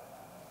better.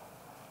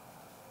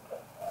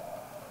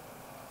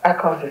 I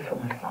caused this for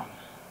my son.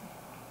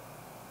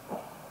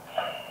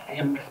 I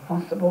am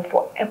responsible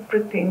for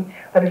everything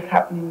that is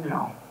happening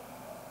now.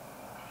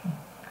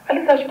 At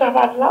least I should have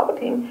allowed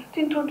him to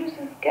introduce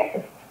his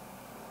guest.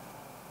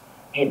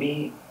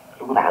 Maybe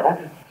that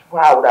is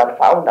where I would have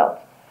found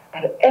out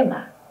that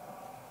Emma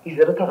is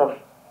the daughter of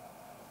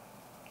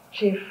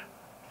Chief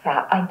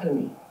Sir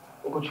Anthony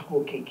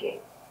Ugochukwu Okeke.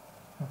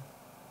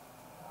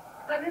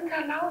 I didn't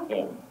allow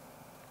him.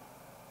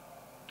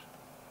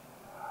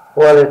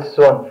 Well, it's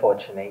so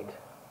unfortunate.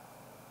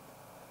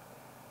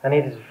 And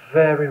it is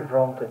very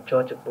wrong to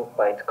judge a book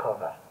by its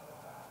cover.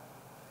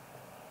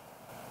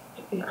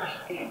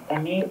 I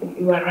mean,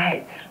 you are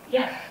right.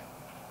 Yes.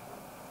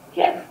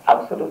 Yes,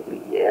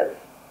 absolutely, yes.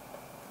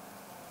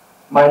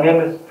 My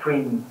name is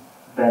Prince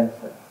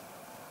Benson.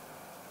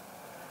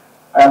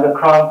 I am the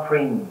Crown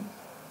Prince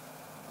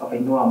of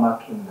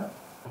Inuama Kingdom.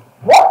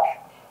 What?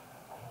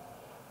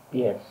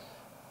 Yes.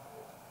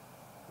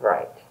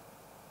 Right.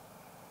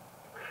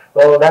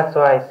 Well, that's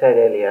why I said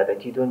earlier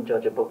that you don't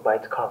judge a book by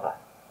its cover.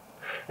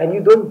 And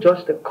you don't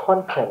judge the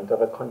content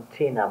of a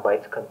container by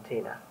its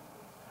container.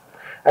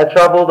 I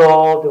traveled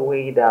all the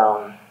way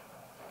down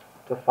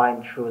to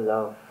find true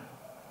love.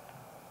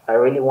 I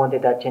really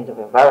wanted that change of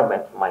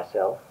environment for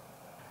myself.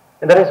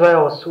 And that is why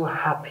I was so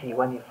happy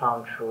when you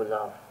found true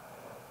love.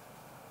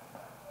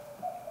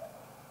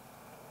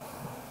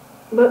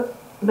 But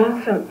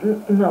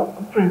Benson, no,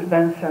 Prince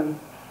Benson,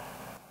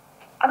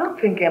 I don't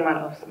think Emma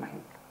loves my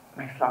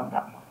son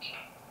that much.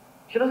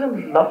 She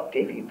doesn't love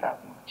David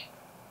that much.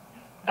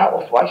 That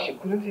was why she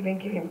couldn't even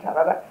give him to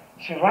another.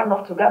 She ran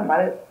off to get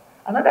married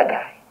another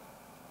guy.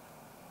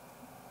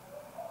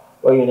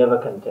 Well, you never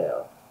can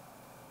tell.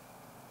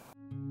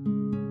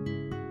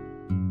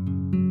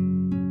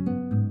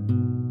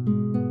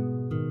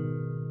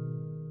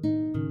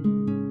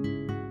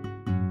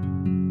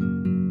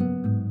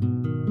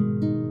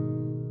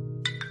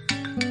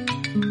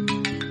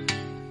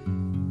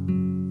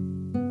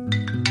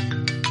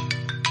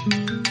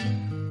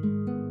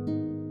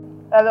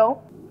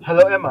 Hello?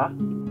 Hello, Emma.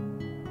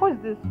 Who is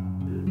this?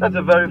 That's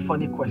a very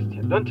funny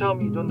question. Don't tell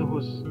me you don't know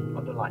who's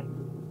on the line.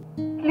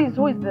 Please,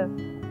 who is this?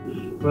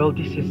 Well,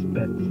 this is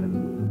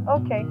Benson.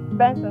 Okay,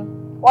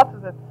 Benson. What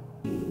is it?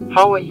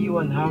 How are you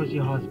and how is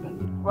your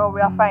husband? Well, we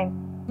are fine.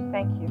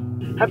 Thank you.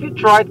 Have you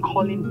tried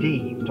calling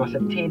Dave to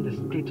ascertain the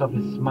state of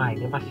his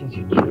mind ever since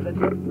you cheated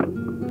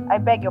him? I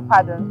beg your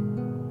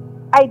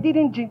pardon. I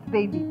didn't jinx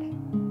David.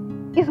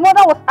 His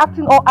mother was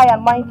acting all high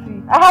and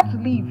mighty. I had to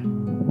leave.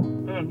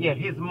 Yeah,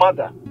 his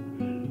mother.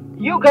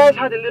 You guys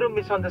had a little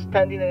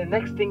misunderstanding and the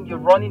next thing you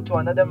run into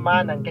another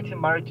man and getting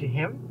married to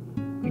him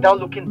without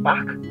looking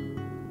back?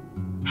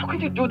 How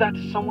could you do that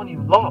to someone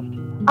you loved?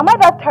 Am I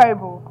that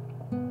terrible?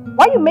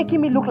 Why are you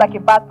making me look like a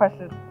bad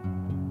person?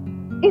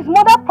 His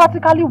mother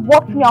practically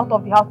walked me out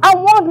of the house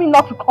and warned me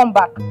not to come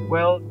back.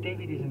 Well,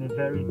 David is in a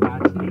very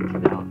bad state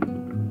now.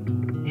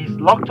 He's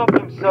locked up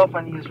himself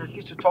and he has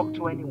refused to talk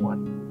to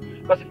anyone.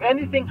 Because if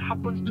anything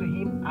happens to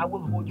him, I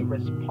will hold you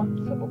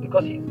responsible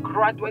because he's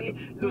gradually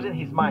losing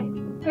his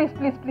mind. Please,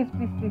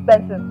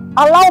 Benson.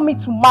 Allow me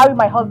to marry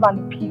my husband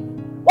in peace.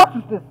 What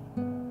is this?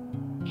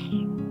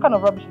 What kind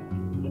of rubbish is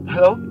this?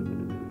 Hello?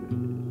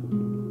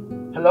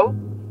 Hello?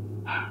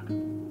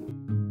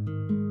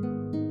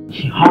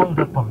 She hung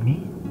up on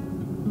me.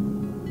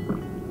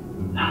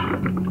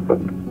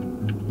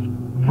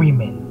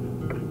 Women.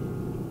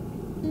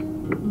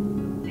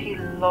 He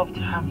loved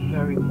her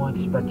very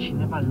much, but she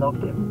never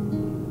loved him.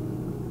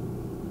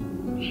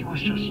 She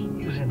was just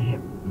using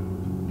him.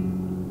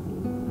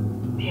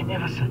 They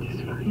never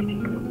satisfied.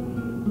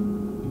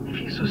 I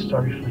feel so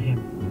sorry for him.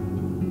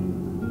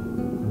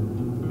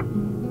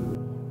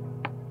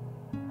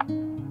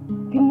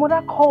 The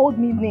mother called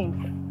me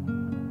names.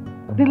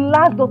 The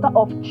last daughter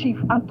of Chief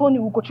Anthony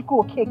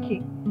Ugochukwu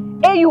Okeke,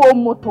 AUO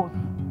Motors.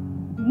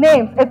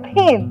 Names, a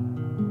thing.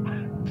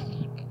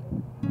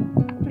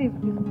 Please.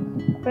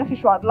 Then she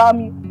should allow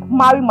me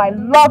marry my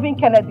loving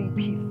Kennedy in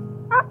peace.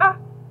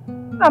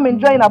 I'm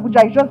enjoying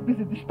Abuja, it's just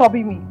busy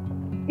disturbing me.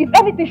 If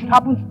anything should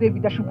happen to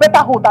David, they should better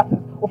hold that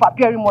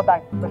overbearing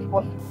mother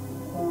responsible.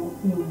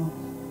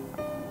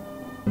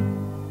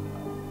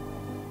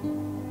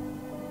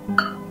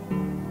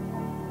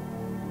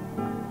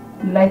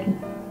 You like it?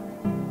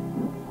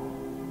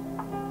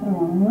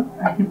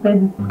 I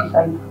prepared this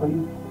specially for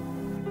you.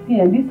 See,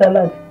 and this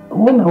salad,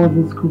 when I was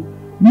in school,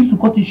 we used to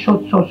cut it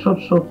short.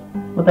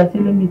 But I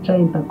said, let me try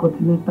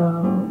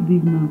intercontinental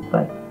vegan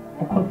style.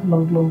 I cut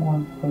long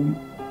ones for you.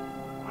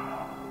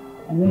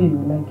 I know you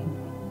will like it.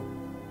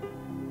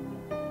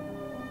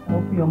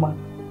 Open your mouth.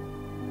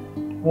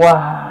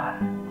 Wow.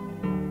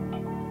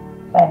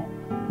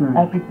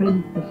 I prepared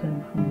it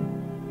specially for you.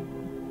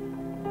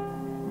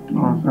 I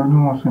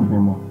don't want to be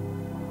more.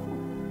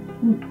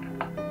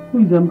 Who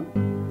is Emma?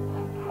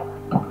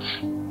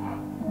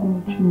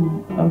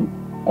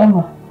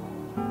 Emma.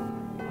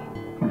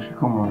 Can she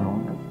come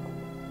around?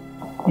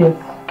 Yes,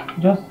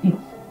 just eat.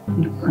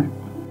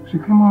 She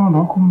came around,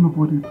 how come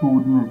nobody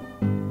told me?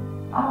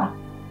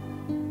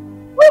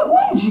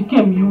 When she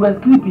came, you were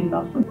sleeping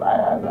now, so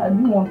I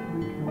didn't want to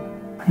wake you.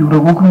 You would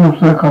have woken me up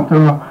so I can tell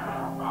her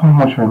how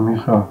much I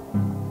miss her.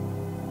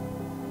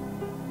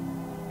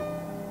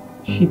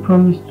 She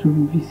promised to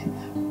revisit.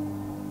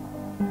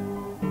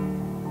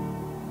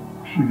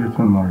 She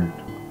getting married.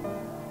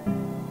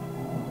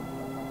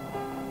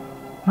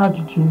 How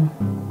did you know?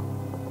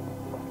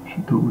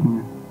 She told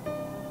me.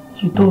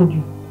 She told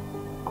you?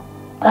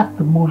 That's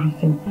the more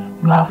reason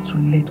you have to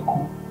let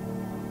go.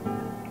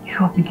 You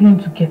are beginning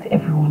to get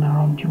everyone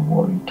around you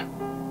worried.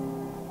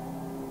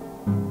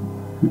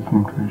 You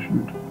think I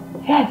should?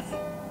 Yes.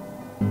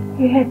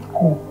 Let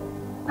go.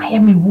 I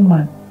am a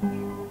woman.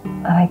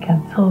 And I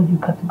can tell you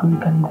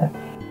categorically that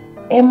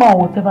Emma, or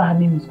whatever her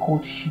name is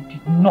called, she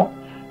did not.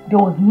 There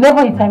was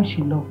never a time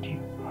she loved you.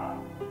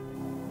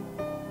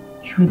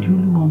 You were the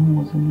only one who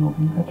was in love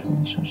in that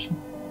relationship.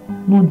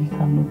 No this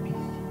and no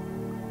peace.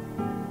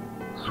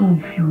 So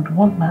if you would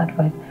want my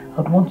advice,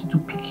 I would want you to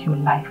pick your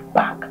life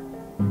back.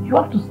 You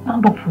have to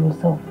stand up for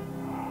yourself.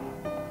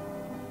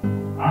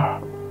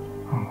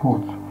 I'm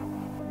hot.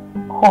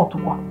 Hot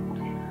what?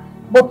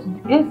 But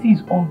the AC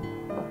is on.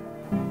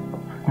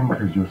 I think I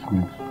just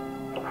need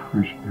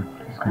fresh air.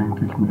 Please can you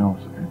take me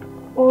outside?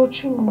 Oh,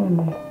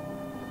 Chimene.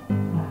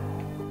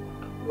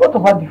 What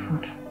about the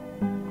food?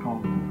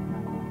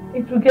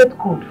 It will get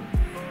cold.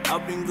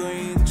 I've been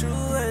going through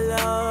a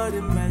lot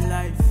in my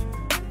life,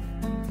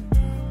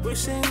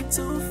 wishing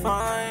to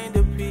find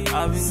a peace.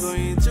 I've been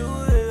going through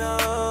a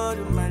lot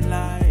in my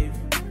life,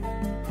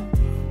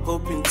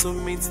 hoping to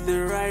meet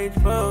the right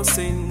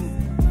person.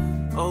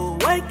 Oh,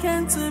 why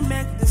can't I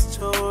make this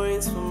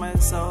choice for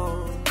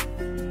myself?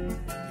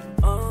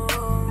 Oh,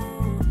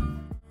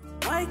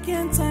 why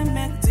can't I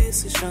make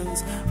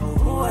decisions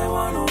of who I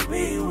wanna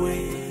be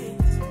with?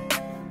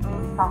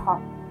 I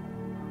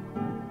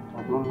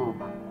don't know.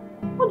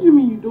 What do you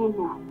mean you don't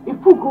know? A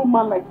full-grown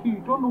man like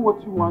you don't know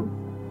what you want?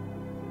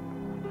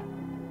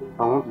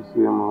 I want to see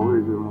Emma. Where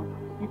is Emma?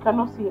 You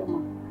cannot see Emma.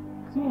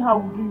 See how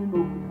do you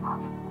know?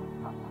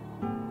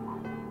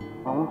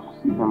 I want to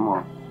see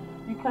Emma.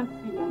 You can't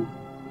see Emma.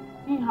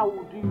 See how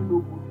do you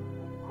know?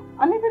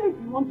 And even if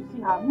you want to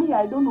see her, me,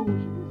 I don't know who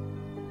she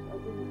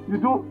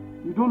is.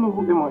 You don't know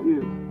who Emma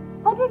is?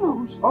 I don't know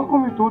who she is. How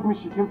come you told me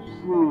she came to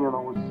see me and I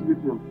was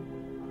sleeping?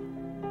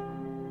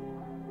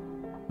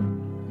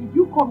 Did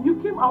you come? You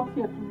came out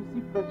here to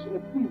receive fresh air.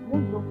 Please,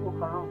 let's just walk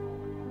around.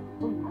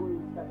 Before you go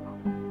inside.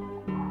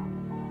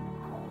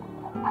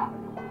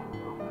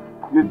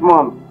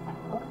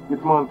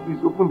 Gate man,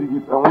 please open the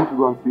gate. I want to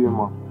go and see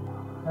Emma.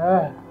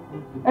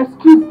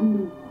 Excuse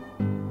me.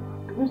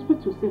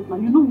 Respect yourself now.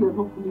 You know you are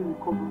not fully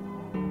recovered.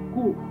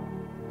 Go.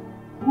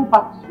 Go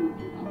back to your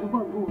duty. You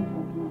don't know what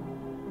you're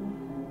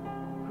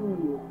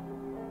doing.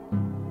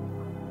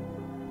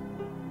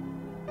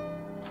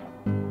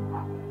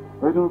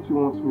 Why don't you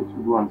want me to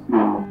go and see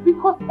Emma?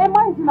 Because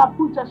Emma is in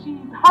Abuja. She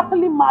is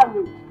happily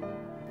married.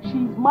 She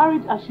is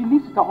married and she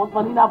lives with her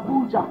husband in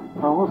Abuja.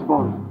 Her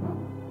husband?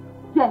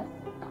 Yes.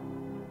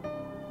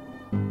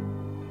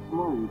 He's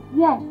married?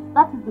 Yes.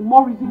 That is the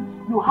more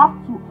reason you have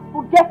to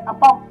forget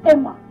about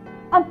Emma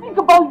and think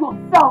about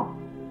yourself.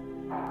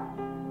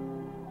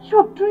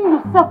 You're doing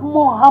yourself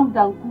more harm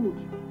than good.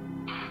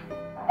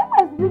 Emma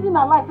is living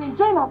her life,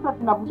 enjoying herself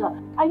in Abuja,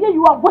 and here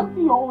you are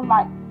wasting your own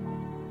life.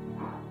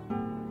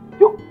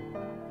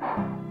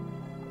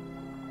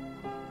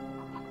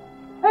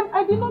 And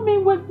I did not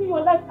mean wasting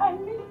your life. I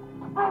mean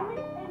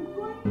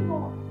enjoying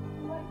your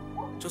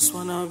life. Just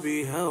wanna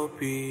be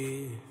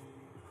happy.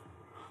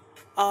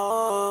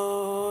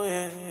 Oh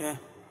yeah.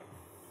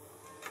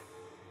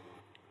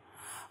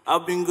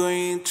 I've been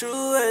going through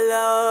a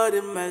lot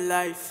in my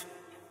life,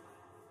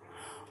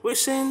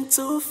 wishing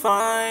to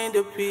find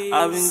a peace.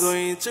 I've been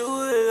going through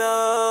a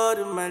lot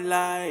in my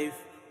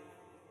life,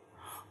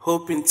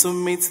 hoping to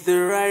meet the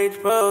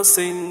right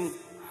person.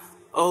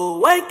 Oh,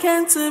 why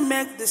can't I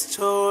make this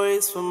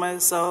choice for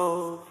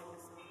myself?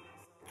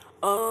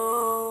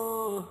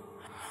 Oh,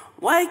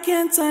 why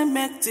can't I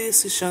make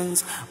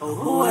decisions of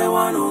who I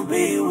want to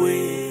be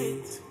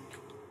with?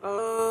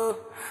 Oh,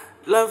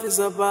 love is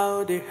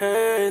about the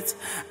hurt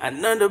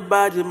and not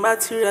about the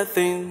material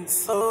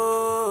things.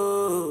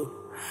 Oh,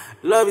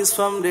 love is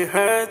from the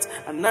hurt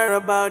and not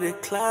about the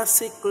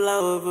classic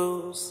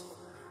lovers.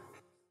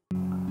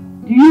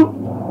 Do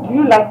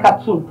you like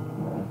cartoon?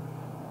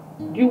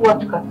 Do you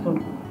watch cartoon?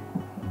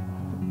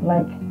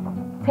 Like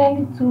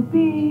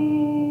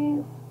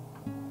Teletubbies?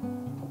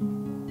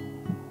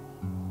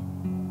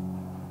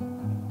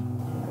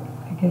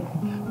 I get it.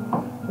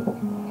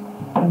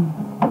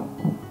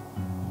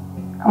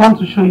 I want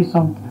to show you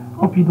something.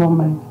 Hope you don't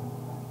mind.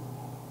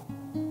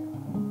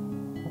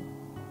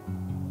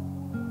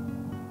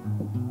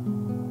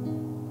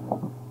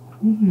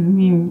 This is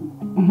me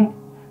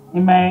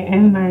in my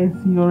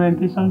NYC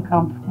orientation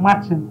camp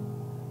marching.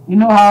 You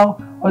know how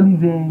all these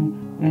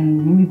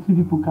military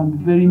people can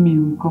be very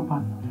mean with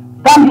coppers.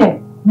 Stand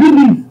here, do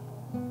this.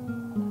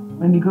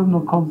 When the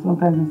governor comes,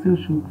 sometimes they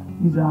say should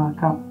use our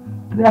cap.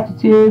 They have to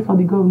cheer for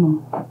the governor.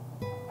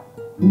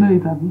 You know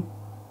it, Abby?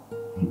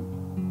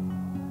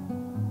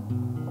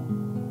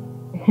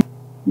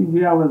 The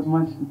way I was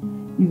marching.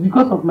 It's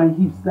because of my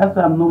hips. That's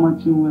why I'm not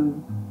marching well.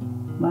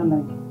 Not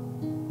like.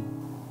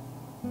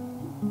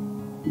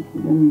 Okay,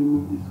 let me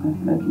remove this one.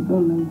 Like you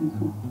don't like this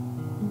one.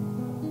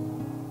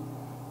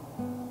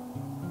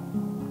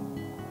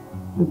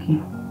 Okay.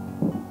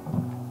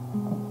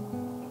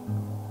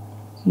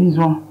 So this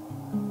one.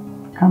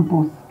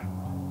 Campus.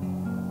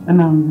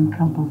 And I was in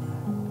campus.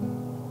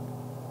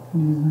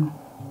 This one.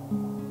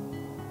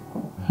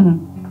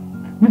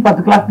 This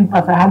particular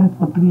slippers, I had it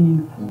for 3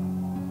 years.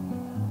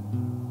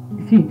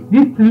 See,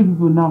 these 3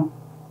 people now,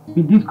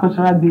 we did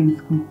cultural day in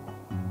school.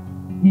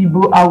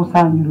 Igbo, Hausa,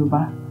 and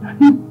Yoruba.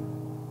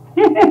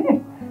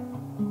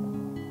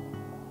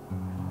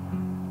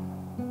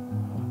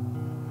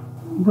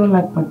 You don't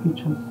like my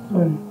pictures,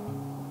 sorry.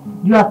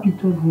 Do you have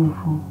pictures in your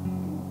phone?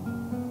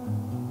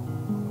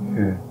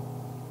 Yeah.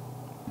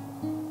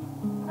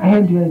 I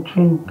heard you are a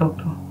trained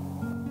doctor.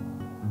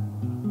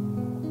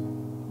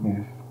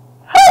 Yes.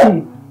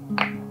 Hey!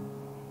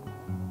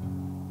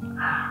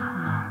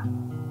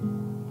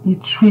 A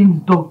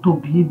trained doctor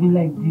behaving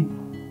like this.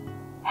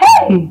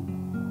 Hey!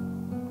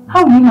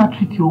 How will you not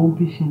treat your own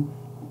patients?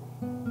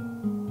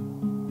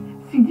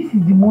 See, this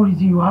is the more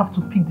reason you have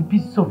to pick the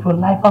pieces of your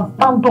life and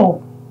stand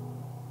up.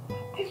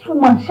 This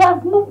woman, she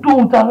has moved on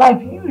with her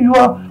life. You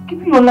are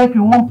keeping your life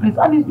in one place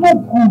and it's not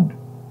good.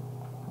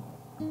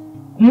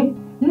 Eh?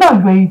 Now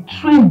you are a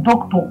trained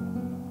doctor.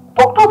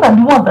 Doctors are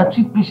the ones that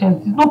treat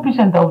patients. It's not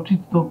patients that will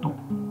treat doctor.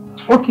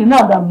 Okay,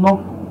 now that I'm not.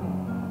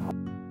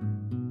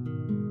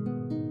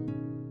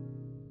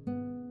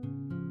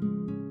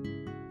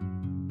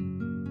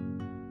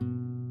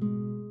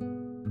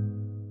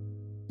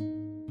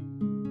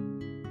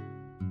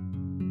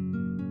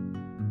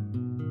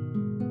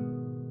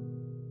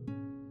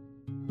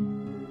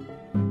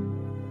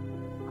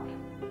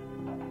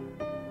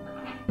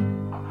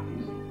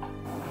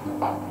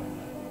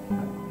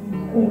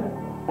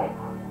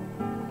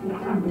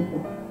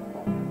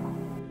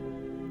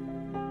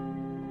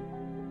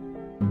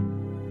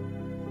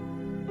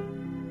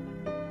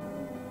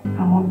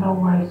 I wonder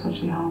why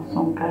such a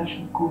handsome guy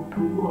should go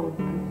through all of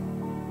this.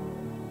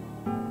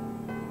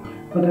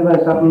 Whatever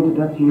is happening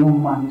to that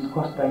young man is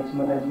caused by his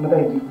mother. His mother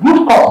is the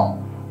root cause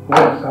of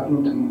what is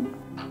happening to him.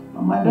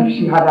 Mama, if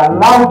she had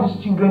allowed these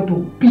children to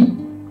be,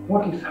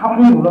 what is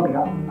happening will not be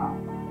happening now.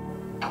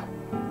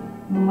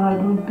 Mama,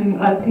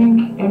 I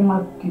think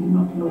Emma did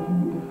not love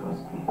him in the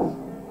first place.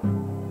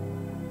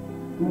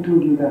 Who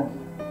told you that?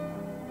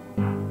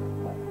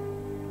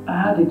 I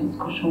had a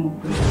discussion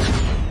with him.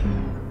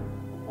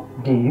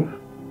 Dave?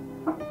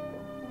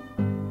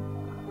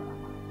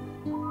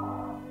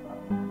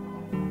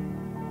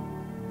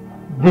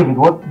 David,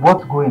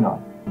 what's going on?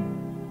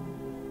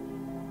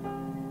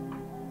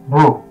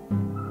 Bro.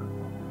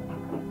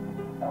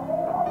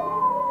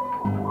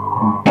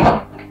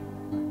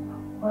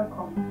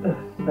 Welcome.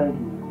 Thank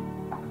you.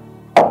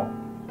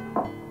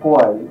 Who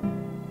are you?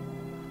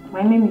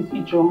 My name is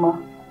Ijoma,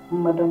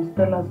 Madam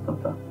Stella's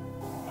daughter.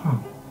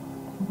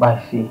 I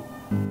see.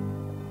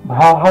 But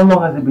how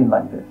long has it been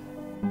like this?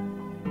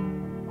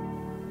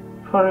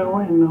 For a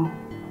while now.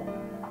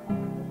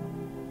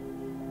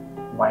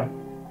 Why?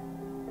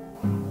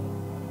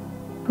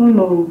 Don't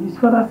know. His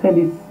father said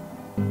it's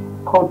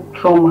called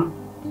trauma.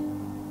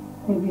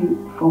 Maybe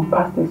from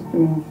past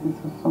experiences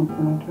or something,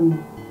 I don't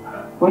know.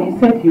 But he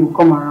said he will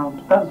come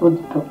around. That's what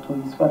the doctor,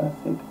 his father,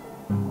 said.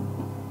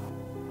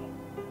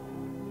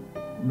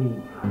 Me?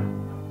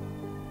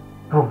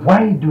 Bro, why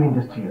are you doing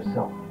this to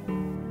yourself?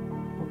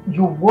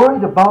 You're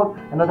worried about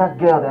another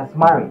girl that's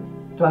married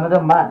to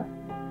another man.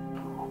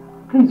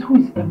 Please, who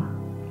is Emma?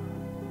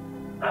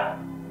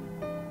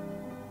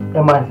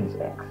 Emma is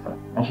his ex,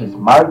 and she's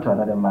married to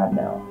another man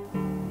now.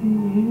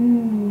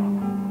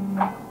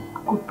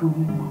 Go to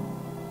Emma.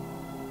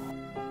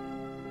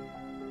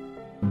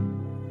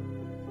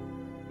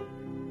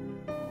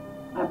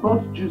 I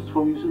brought juice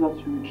for you so that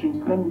you will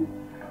drink. Let me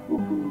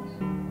open it.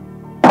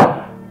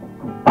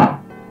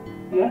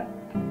 Yeah?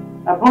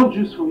 I brought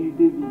juice for you,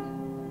 David.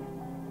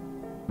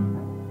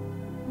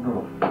 Bro.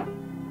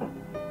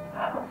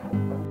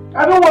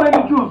 I don't want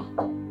any juice.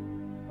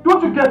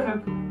 Don't you get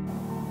it?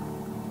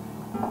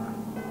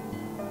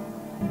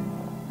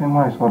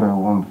 Emma is what I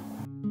want.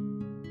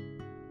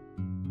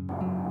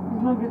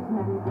 He's not getting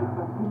any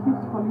better. He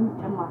keeps calling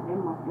Emma.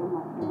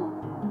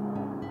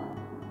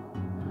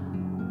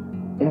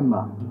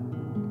 Emma.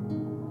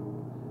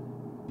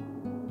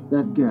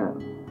 That girl.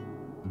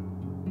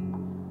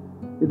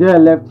 The day I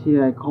left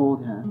here, I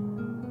called her.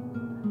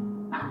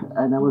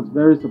 And I was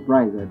very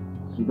surprised that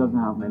she doesn't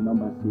have my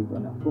number saved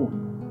on her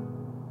phone.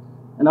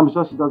 And I'm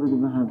sure she doesn't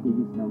even have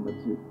David's number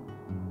too.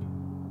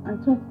 I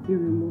thought they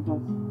were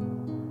lovers.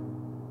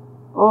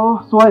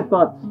 Oh, so I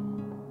thought.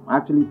 I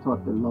actually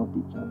thought they loved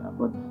each other.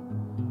 But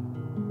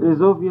it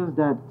is obvious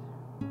that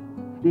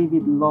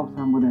David loves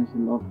her more than she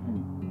loved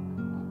him.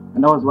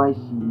 And that was why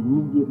she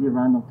immediately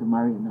ran off to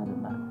marry another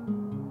man.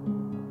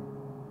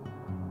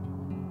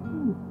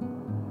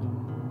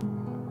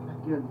 That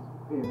girl is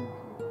very clever.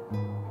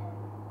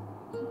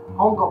 She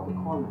hung up the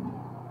call on me.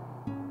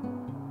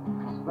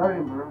 It's very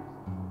embarrassing.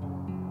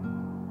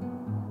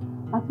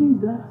 I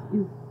think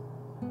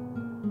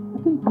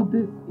with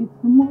this, it's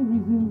the more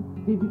reason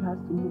David has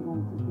to move on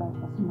with his life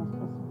as soon as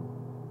possible.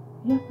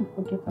 He has to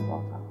forget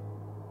about her.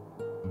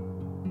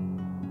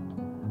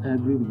 I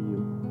agree with you.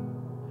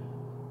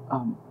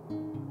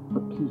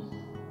 But please,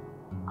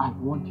 I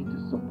want you to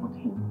support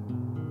him.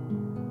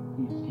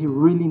 Yes, he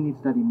really needs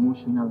that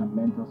emotional and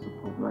mental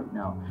support right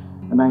now.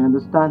 And I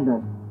understand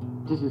that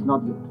this is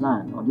not your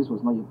plan, or this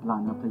was not your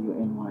plan after your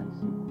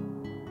NYC.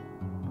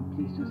 But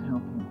please just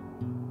help him.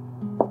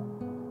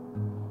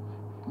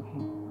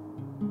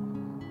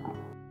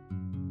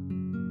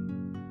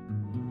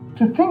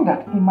 To think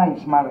that Emma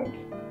is married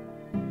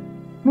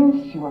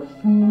means she was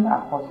seeing her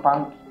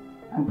husband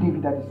and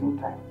David at the same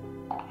time.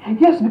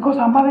 Yes, because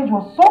her marriage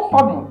was so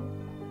sudden.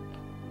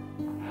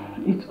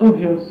 It's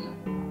obvious.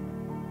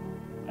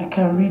 I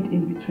can read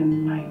in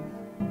between lines.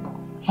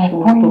 My She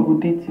was point- double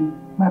dating.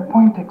 My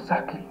point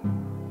exactly.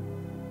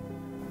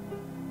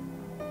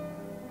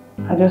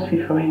 I just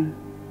feel for him.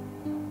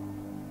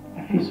 I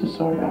feel so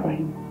sorry for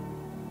him.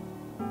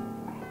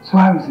 So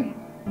how is he?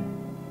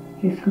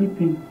 He's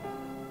sleeping.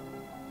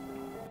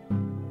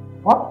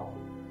 What?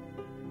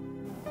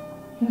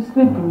 He's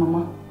sleeping,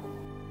 Mama.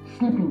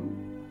 Sleeping.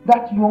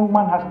 That young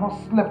man has not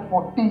slept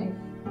for days.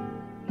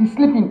 He's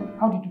sleeping.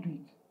 How did you do it?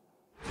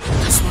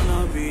 Just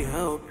wanna be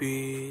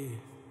happy.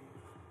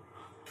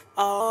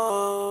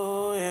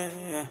 Oh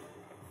yeah.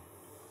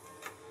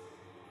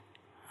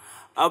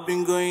 I've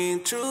been going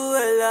through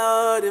a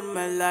lot in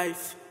my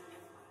life,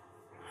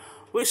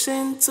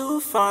 wishing to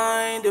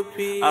find a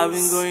peace. I've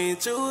been going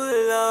through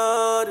a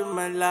lot in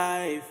my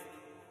life,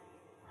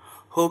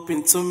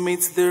 hoping to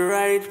meet the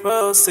right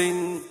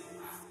person.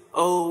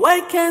 Oh,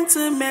 why can't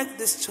I make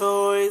this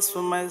choice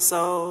for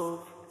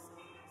myself?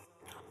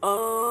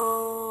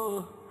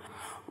 Oh,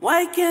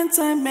 why can't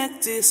I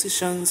make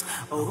decisions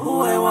of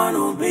who I want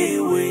to be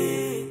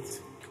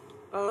with?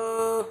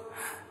 Oh,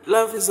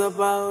 love is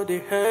about the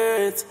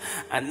hurt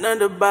and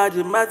not about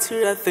the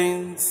material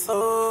things.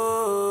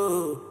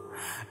 Oh,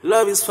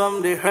 love is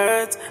from the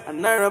hurt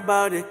and not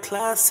about the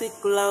classic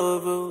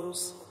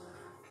lovers.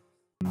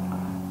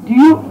 Do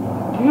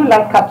you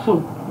like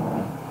cartoon?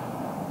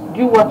 Do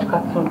you watch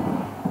cartoon?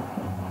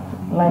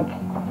 Like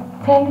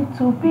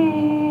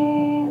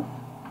Teletubbies?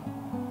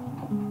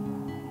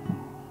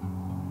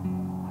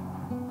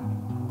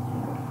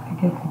 I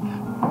get it.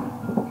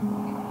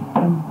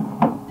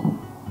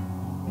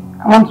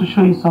 I want to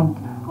show you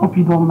something. Hope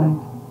you don't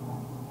mind.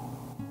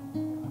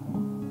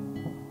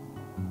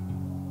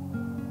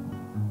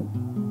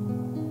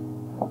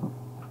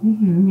 This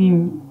is me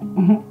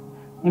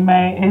in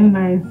my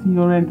NYC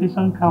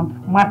orientation camp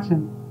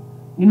marching.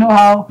 You know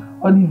how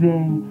all these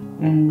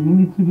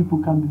military people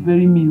can be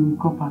very mean with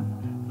coppers.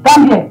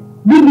 Stand here,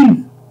 do this.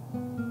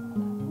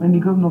 When the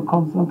governor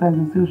comes,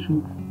 sometimes they say,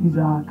 "Shoot, use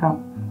our cap."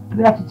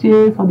 They have to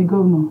cheer for the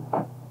governor.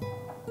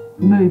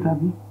 You know it,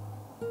 Abby.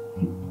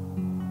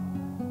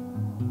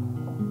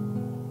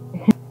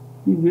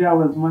 The way I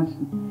was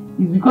marching,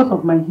 it's because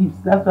of my hips.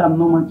 That's why I'm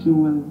not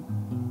marching well.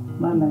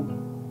 Not like.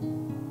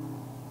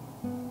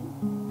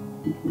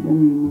 Okay, let me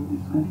remove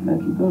this one.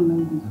 Like you don't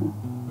like this one.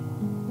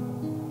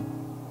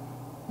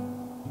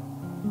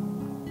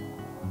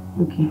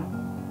 Okay.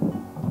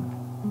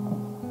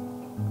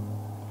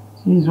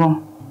 See this one.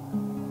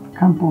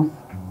 Campus.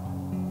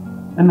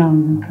 And now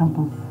I'm in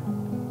campus.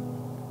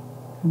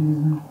 This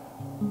one.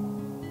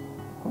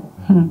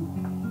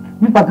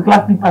 This particular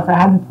slippers, I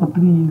had it for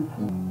 3 years.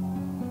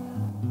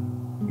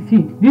 You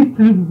see, these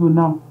 3 people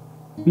now,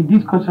 we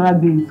did cultural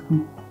day in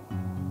school.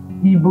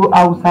 Igbo,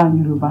 Hausa,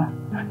 and Yoruba.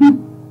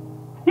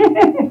 You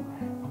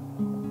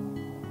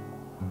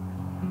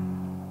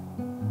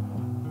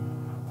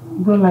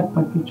don't like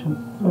my pictures,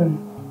 sorry. Do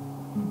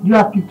you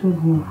have pictures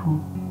in your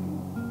phone?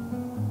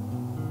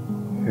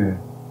 Yeah.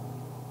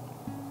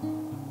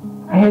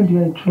 I heard you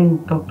are a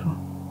trained doctor.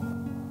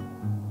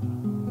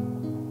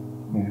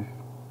 Yes.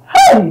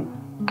 Hey!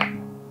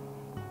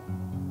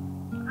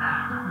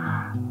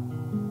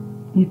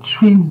 A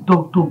trained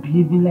doctor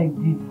behaving like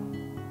this.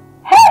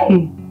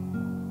 Hey!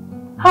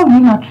 How will you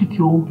not treat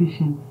your own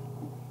patients?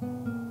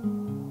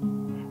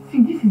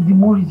 See, this is the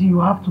more reason you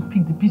have to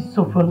pick the pieces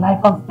of your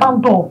life and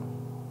stand up.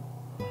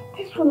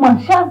 This woman,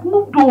 she has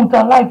moved on with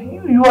her life.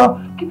 You are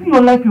keeping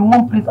your life in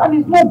one place and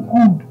it's not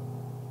good.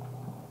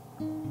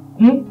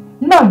 Eh?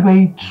 Now you are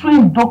a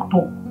trained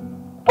doctor.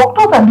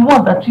 Doctors are the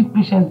ones that treat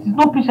patients. It's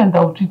not patients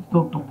that will treat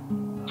doctor.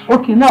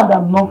 Okay, now that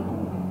I'm not.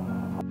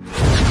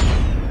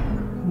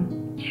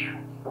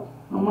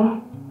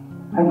 Mama,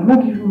 I do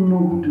not even know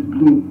who to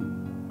blame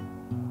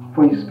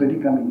for his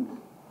predicament.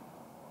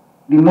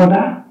 The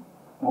mother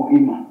or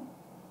Emma?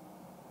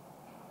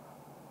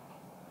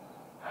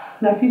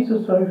 I feel so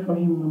sorry for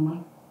him,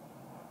 Mama.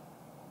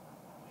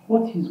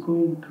 What he's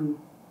going through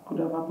could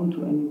have happened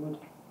to anybody.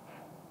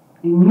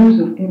 The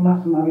news of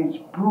Emma's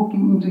marriage broke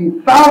him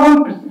into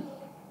 1,000 pieces.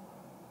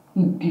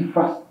 He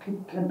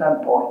devastated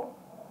that boy.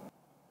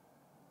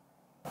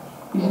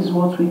 This is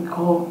what we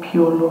call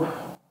pure love.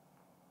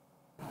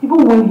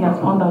 Even when he has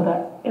found out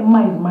that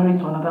Emma is married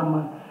to another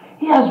man,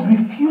 he has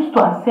refused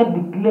to accept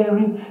the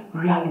glaring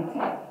reality.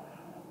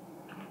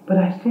 But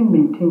I still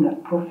maintain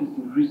that Prof is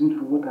the reason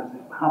for what has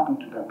happened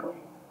to that boy.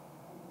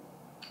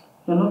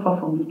 You're not far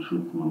from the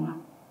truth, Mama.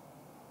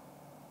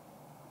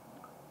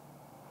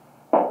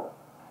 Oh,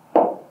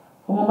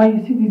 Mama,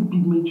 you see these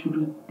big men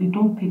children, they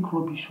don't take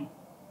rubbish.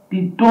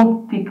 They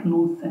don't take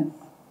nonsense.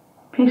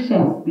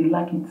 Patience, they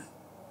lack it.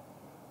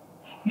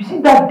 You see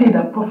that day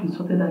that Prof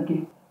insulted that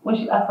girl, when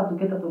she asked her to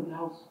get out of the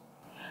house,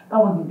 that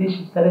was the day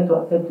she decided to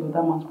accept the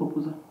other man's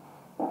proposal.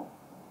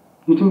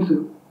 You think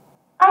so?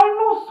 I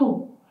know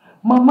so.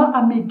 Mama,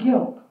 I'm a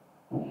girl.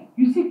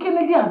 You see,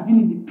 Kennedy has been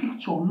in the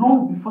picture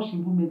long before she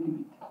even met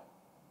David.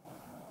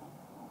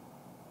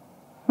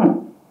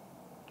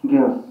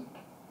 Girls.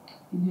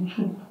 It's the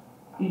truth.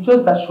 It's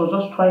just that she was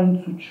just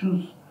trying to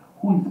choose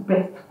who is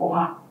best for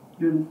her.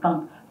 You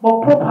understand?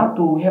 But Prof had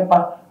to help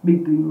her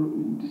make the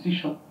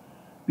decision.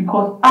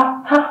 Because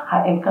after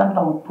her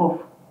encounter with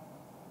Prof,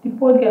 the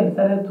poor girl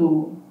decided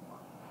to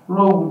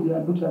roll with the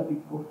Abuja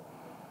people.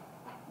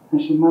 And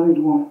she married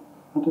one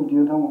out of the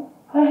other one.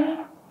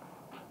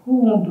 Who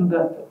won't do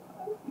that?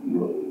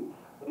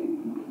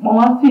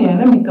 Mama, see,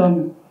 let me tell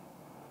you.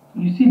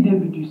 You see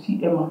David, you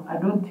see Emma. I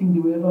don't think they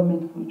were ever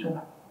meant for each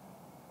other.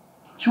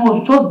 She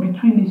was just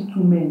between these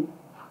two men,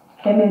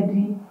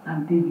 Kennedy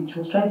and David. She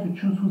was trying to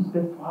choose who's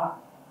best for her.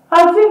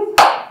 And since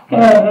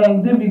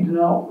David,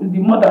 now, the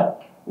mother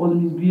was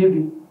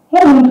misbehaving, who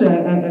wants to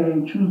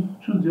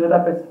choose the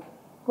other person?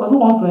 Because who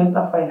wants to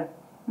enter fire?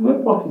 The way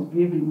Prof is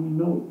behaving, you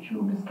know, she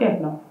will be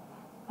scared now.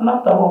 And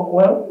after all,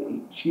 well,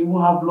 she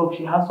won't have love.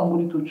 She has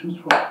somebody to choose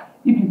from.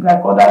 If it's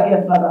like other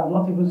girls now that have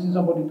not even seen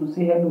somebody to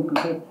say hello to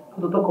them,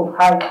 to talk of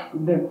hi to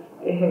them,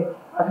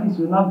 at least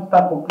you will not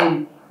start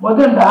complaining. But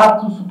them that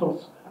have 2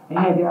 suitors, they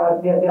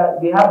have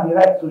the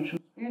right to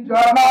choose.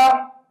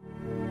 Ijama!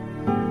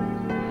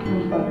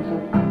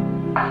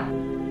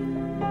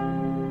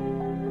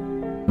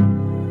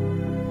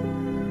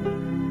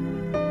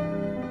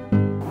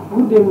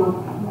 Good day, ma.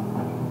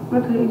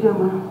 What are you doing,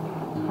 ma?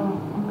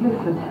 Please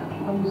sit.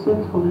 You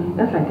sent for me.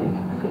 Yes, I did.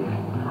 Sit. I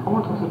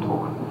want us to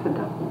talk. Sit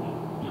down.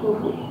 So,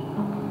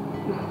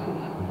 please sit.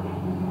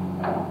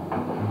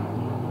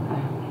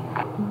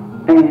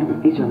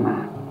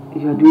 Ijoma,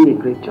 you're doing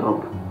a great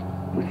job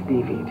with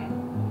David.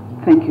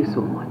 Thank you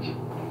so much.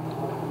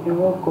 You're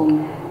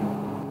welcome.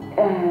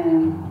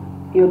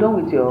 You're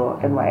done with your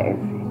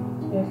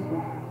NYSC? Yes,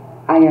 sir.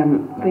 I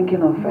am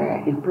thinking of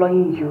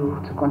employing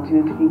you to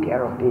continue taking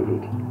care of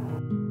David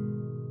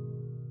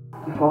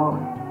so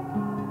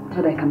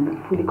that I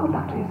can fully come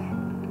back to his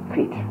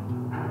feet.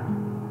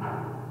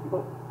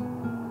 But,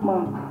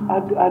 Ma, I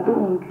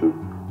don't want to.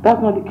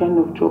 That's not the kind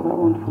of job I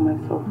want for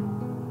myself.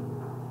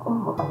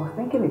 Oh, I was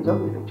thinking a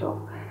job is a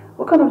job.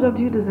 What kind of job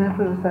do you desire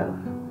for yourself?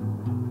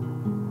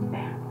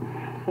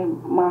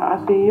 Ma,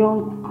 as a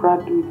young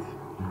graduate,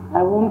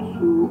 I want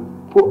to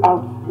go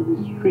out to the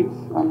streets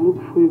and look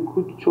for a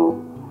good job,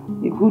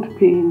 a good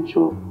paying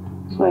job,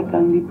 so I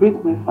can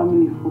liberate my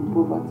family from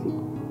poverty.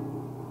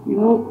 You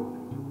know,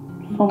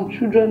 some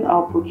children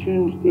are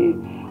opportuned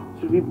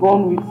to be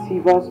born with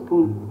silver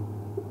spoon,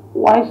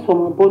 while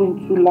some are born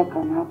into lack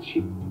and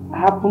hardship. I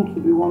happen to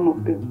be one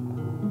of them.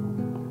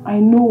 I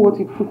know what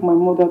it took my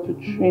mother to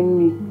train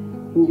me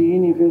in the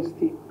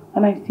university,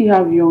 and I still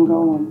have younger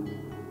ones.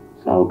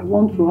 So I would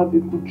want to have a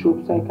good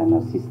job so I can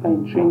assist her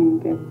in training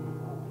them.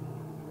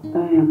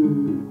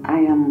 I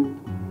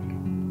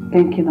am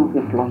thinking of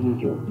employing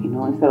you,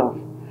 instead of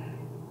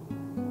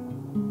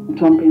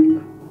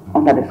jumping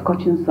under the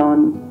scorching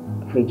sun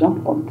for a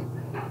jump hunt,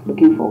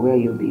 looking for where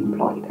you'll be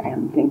employed. I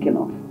am thinking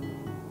of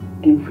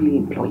gainfully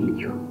employing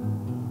you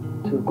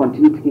to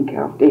continue taking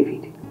care of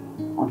David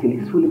until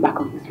he's fully back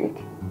on his feet.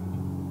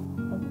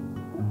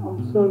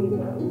 I'm sorry,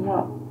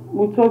 Ma.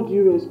 With all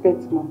due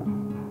respect, Ma,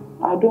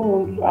 I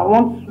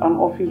want an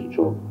office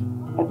job.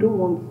 I don't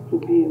want to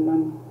be a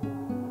nanny.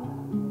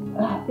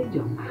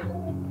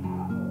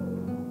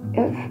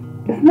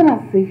 It's not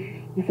as if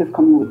this is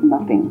coming with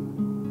nothing.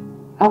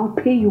 I will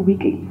pay you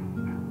weekly.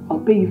 I'll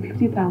pay you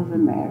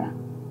 50,000 naira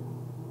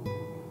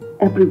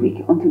every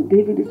week until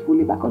David is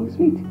fully back on his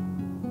feet.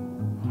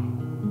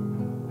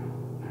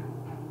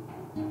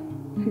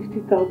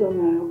 50,000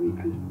 naira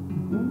weekly.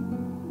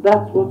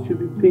 That's what you'll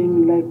be paying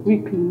me, like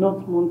weekly,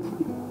 not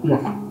monthly.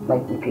 Yes,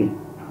 like weekly.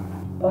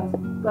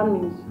 That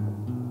means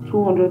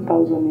 200,000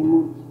 a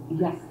month.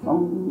 Yes,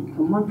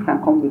 some months can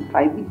come with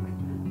 5 weeks,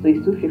 so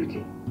it's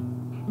 250.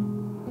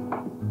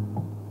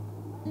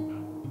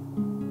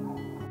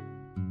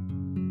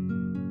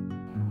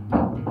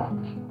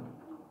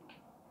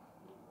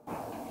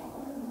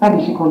 Why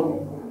did she call you?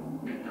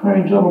 For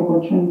a job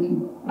opportunity.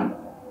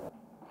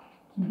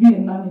 To be a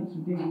nanny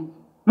today.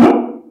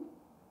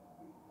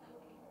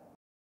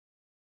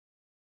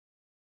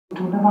 It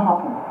will never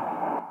happen.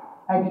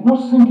 I did not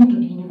send you to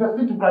the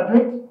university to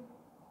graduate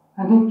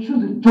and then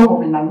choose a job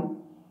of a nanny.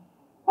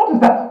 What is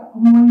that?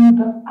 When you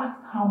have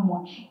asked how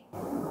much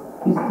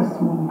is this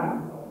money?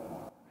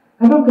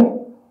 I don't care.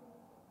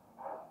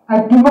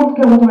 I do not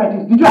care whatever it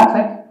is. Did you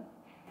accept?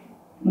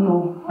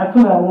 No, I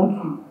told her I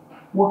want to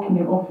work in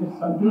an office.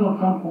 I do not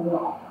want to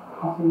work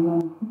as a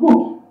nanny.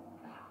 Good.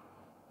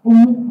 But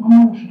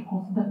Mama, we should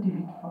consider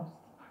David first.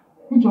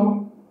 Hey,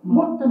 John,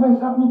 whatever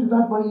is happening to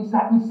that boy is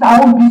her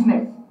own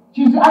business.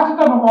 She's the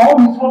architect of her own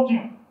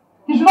misfortune.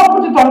 You should not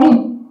put it on me.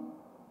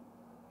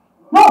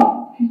 No!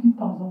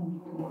 50,000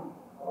 weekly.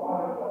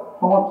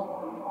 For what?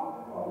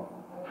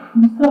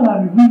 The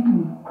salary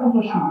weekly. That's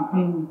what she'll be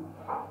paying me.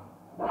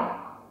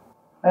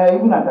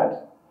 Even at that.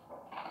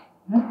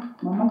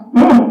 Mama?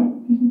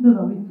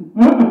 50,000 weekly.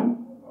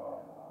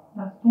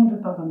 That's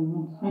 200,000 a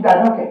month. I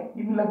don't care.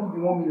 Even like it be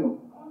 1 million.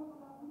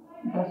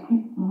 That's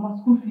Mama,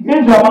 school fees.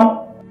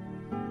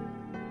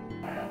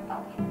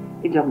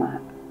 Ijoma,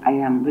 I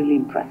am really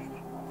impressed.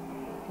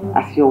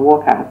 As your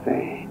work as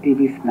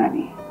David's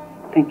nanny.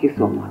 Thank you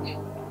so much.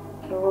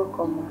 You're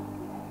welcome, Ma.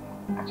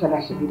 Actually,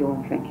 I should be the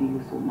one thanking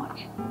you so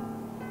much.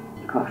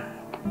 Because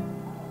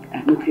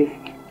I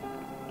noticed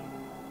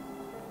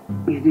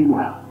he's doing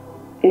well.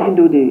 Even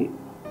though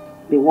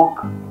the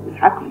work is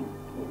hackling,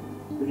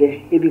 it's a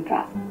heavy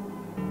task.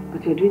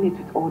 But you're doing it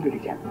with all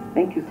diligence.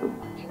 Thank you so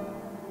much.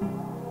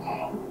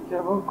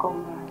 You're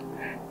welcome,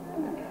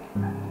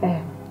 Ma.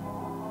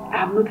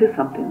 I've noticed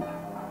something.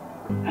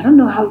 I don't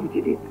know how you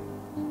did it.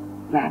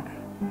 That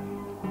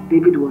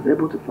David was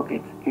able to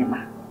forget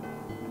Emma.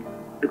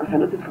 Because I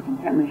noticed for some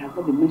time I have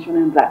not been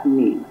mentioning that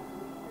name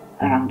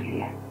around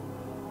here.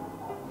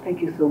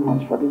 Thank you so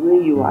much for the way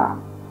you are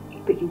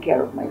taking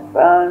care of my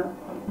son.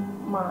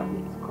 Ma,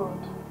 it's God.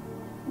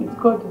 It's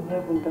God in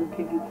heaven that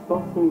did it,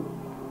 not me.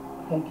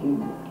 Thank you.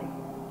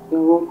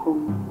 You're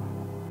welcome.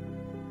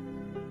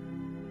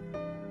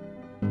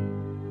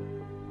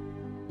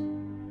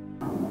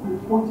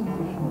 What is it?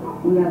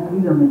 We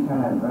agreed on the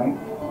salary, right?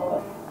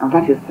 And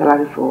that is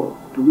salary for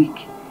the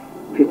week,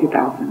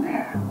 50,000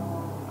 naira.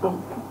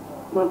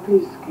 Ma,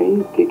 please, can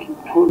you take it?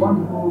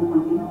 One whole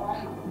money?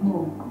 No.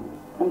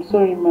 I'm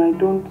sorry, Ma, I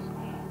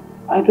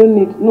don't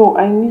need, no,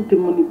 I need the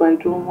money, but I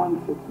don't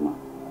want it, Ma.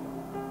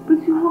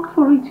 But you worked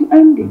for it, you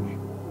earned it.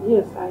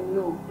 Yes, I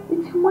know.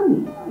 It's your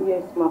money.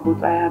 Yes, Ma,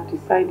 but I have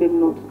decided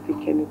not to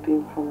take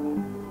anything from you.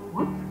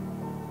 What?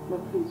 Ma,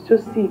 please,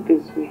 just see it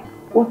this way.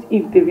 What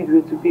if David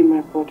were to be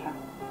my brother?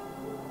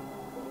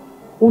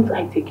 Won't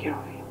I take care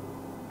of him?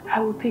 I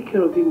will take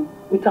care of him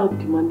without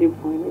demanding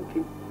for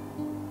anything.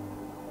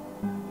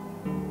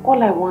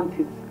 All I want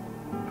is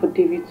for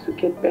David to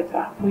get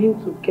better, for him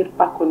to get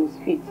back on his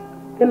feet.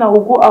 Then I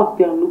will go out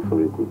there and look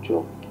for a good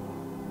job.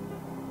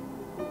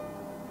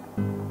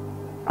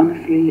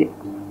 Honestly,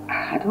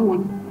 I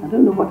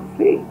don't know what to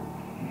say.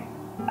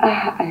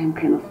 I am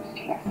kind of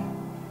speechless.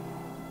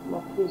 Ma,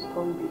 please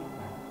don't be.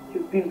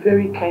 You've been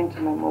very kind to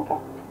my mother.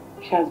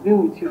 She has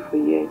been with you for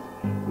years.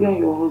 You and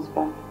your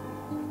husband.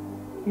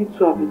 You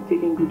two have been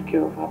taking good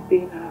care of her,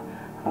 paying her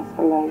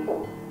salary.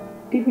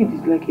 David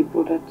is like a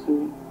brother to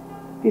me.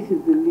 This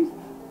is the least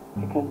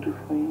I can do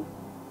for him.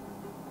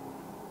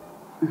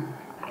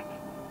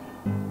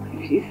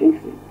 If she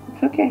thinks it,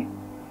 it's okay.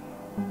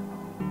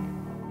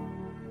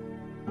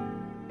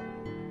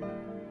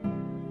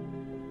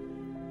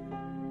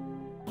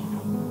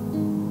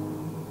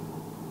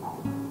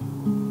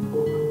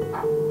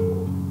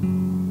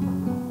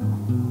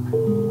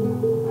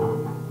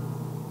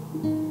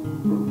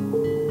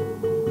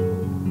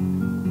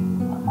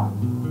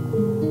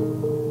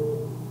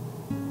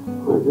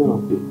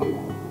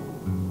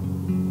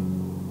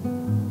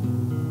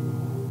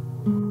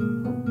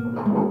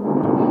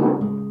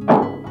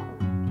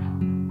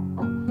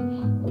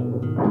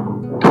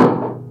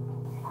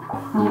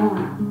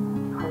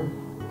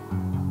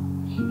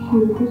 She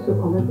refused to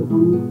collect the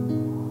money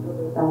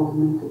that was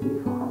meant to be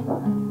for her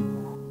brother.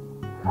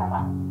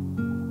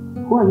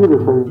 Who are you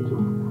referring to?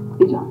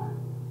 Ijama.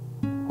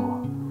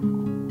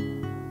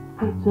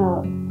 But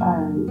I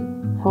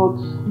thought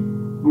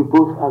you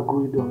both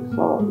agreed on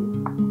salary.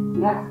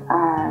 Yes,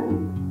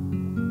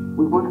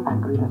 we both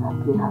agreed that I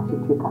pay her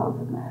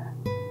 50,000 naira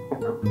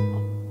every week.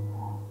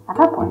 At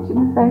that point, she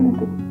didn't say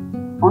anything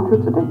until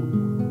today.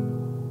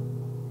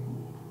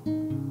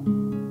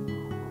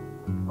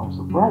 I'm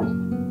surprised.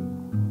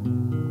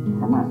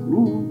 Same as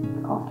me,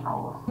 because I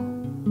was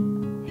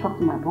shocked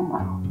to my bone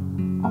marrow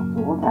as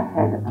to what I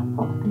heard and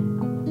thought.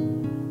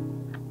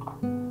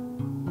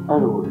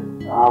 Anyway,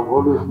 I've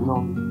always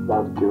known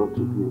that girl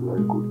to be a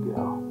very good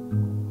girl.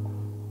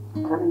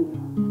 I'm telling you.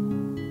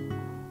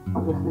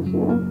 Obviously she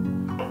is.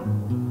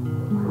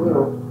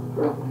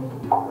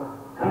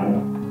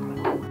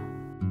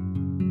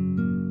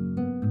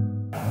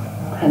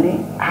 Honey,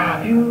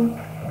 have you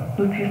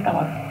noticed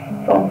our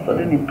son's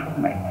sudden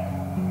improvement?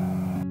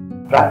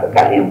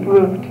 Practically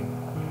improved.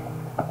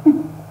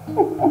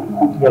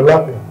 You're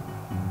laughing.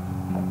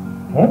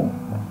 Hmm?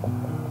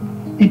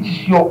 It is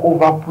your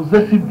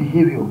over-possessive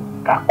behavior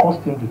that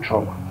caused him the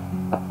trauma.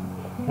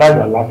 Now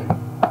you're laughing.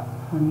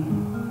 Honey,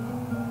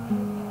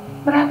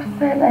 but I've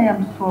said I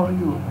am sorry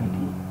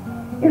already.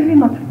 Is it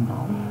not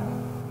enough?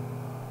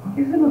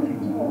 Is it not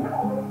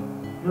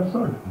enough? You're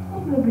sorry.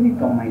 I'm rubbing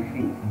it on my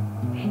face.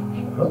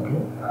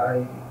 Okay,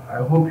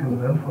 I hope you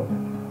learn from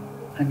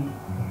it. Honey,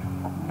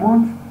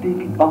 once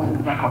David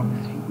bounces back on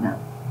his feet now,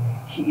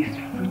 he is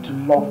free to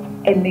love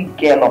any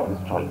girl of his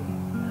choice.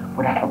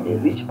 Whether from a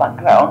rich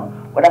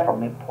background, whether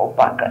from a poor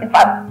background, in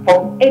fact,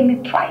 from any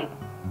tribe.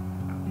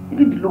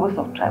 Even the lowest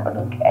of tribe, I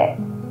don't care.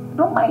 I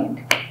don't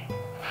mind.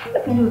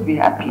 Let him just be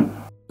happy.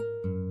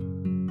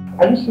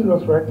 Are you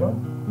serious right now?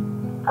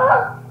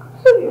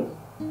 I'm serious.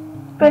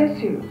 Very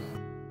serious.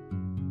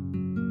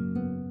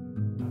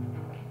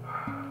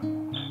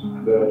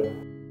 Dad.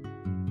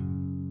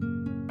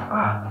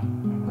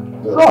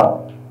 Son!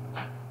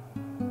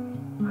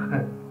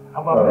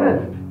 I'm a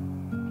best.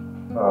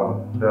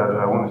 Dad,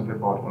 I want to step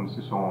out. I want to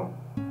see someone.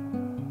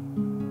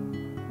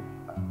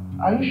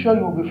 Are you sure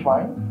you'll be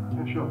fine?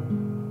 Yeah, sure.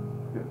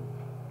 Yeah.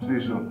 See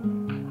you soon.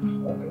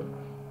 Okay.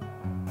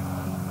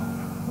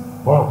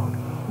 Wow.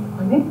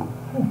 Honey?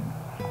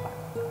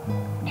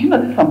 Do you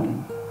notice something?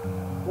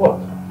 What?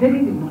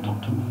 David did not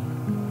talk to me.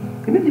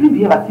 He didn't even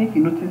behave as if he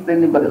noticed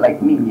anybody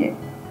like me yet.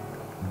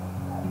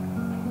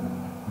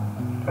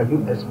 Are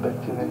you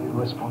expecting any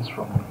response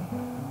from me?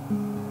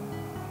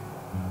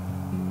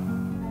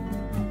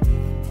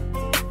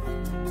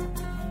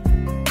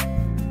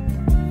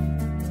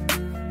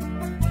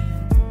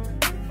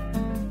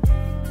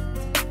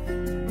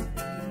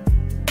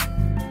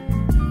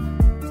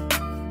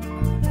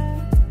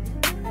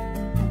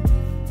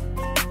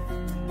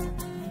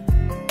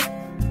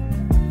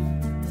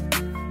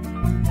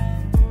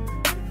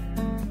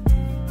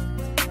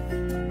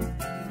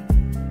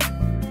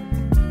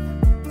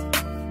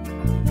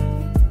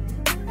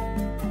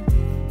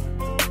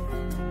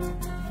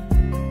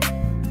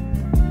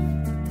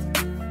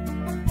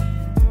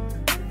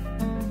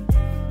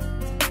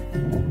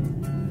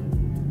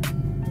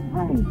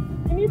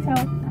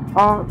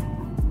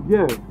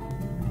 Yeah.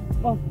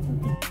 Oh.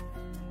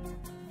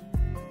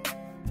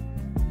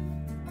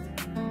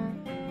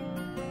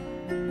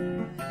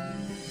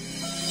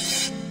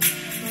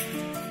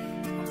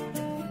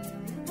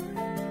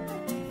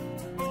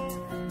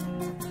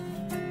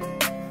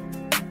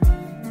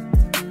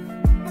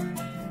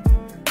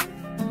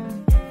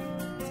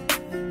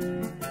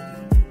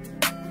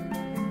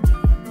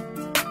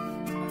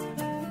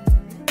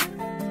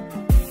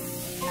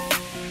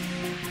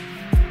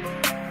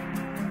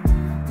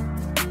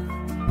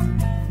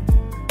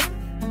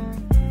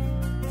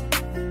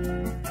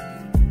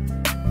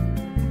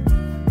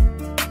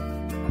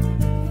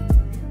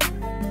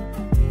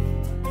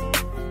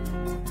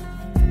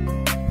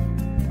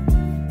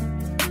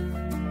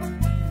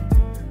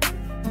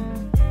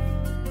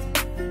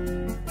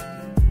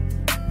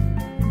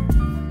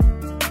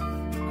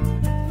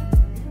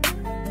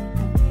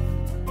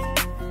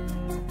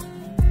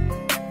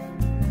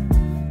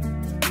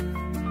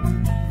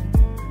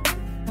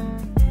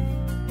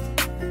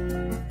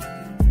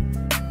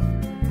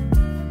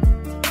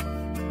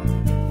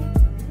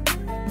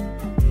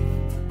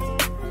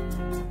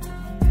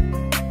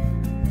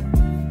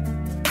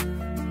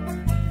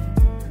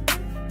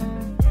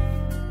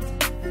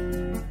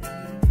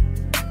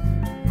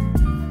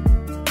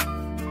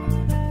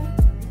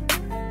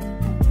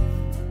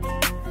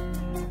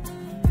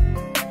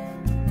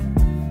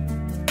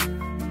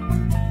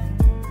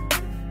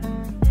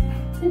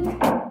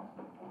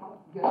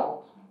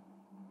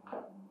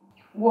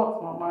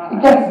 What,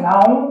 Mama? Guess now.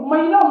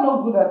 Mama, you know I'm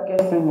not good at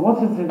guessing.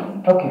 What is it?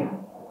 Okay.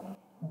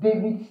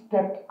 David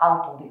stepped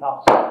out of the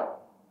house.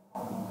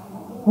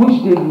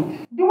 Which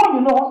David? The one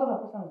you know, what sort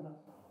of person is that?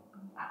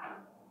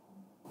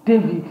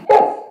 David?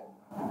 Yes.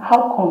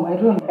 How come? I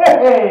don't know.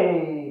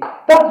 Hey,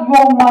 that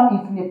young man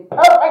is in a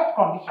perfect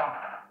condition.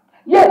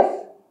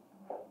 Yes.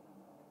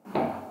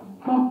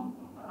 Mom,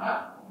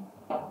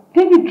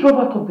 David drove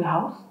out of the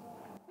house?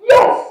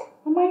 Yes.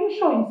 Mama, are you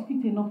sure he's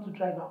fit enough to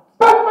drive out?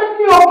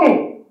 Perfectly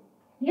okay.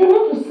 You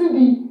need to see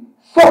the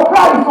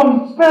surprise on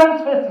his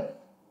parents' faces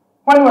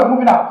when we were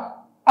moving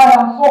out. I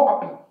am so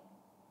happy.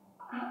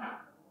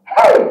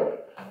 Hey!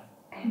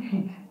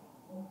 David,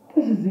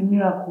 this is a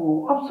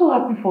miracle. I'm so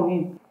happy for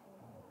him.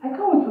 I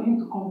can't wait for him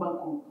to come back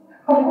home.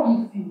 Of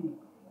course. See him.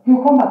 He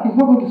will come back. He's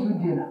not going to sleep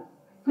there now.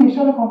 So he'll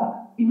surely come back.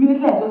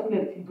 Immediately I just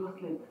left, he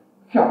just left.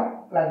 Sure,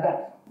 like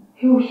that.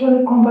 He will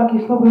surely come back.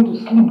 He's not going to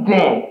sleep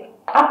there.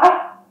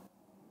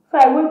 So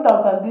I went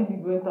out and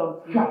David went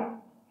out. Sure.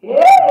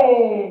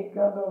 Hey!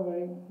 God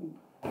Almighty.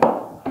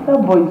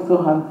 That boy is so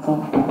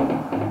handsome.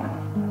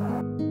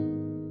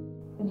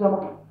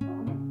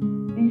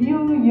 You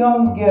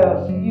young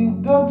girls, you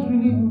don't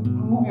really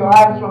remove your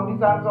eyes from these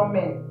handsome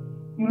men.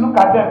 You look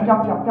at them,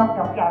 piam.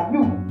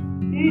 You,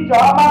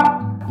 Ijoma.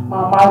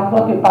 Mama, it's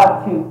not a bad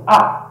thing.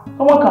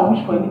 Someone can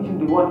wish for anything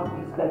they want in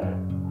this life.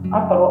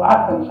 After all,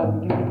 ask and it shall be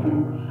given to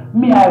you.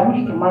 Me, I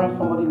wish to marry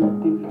somebody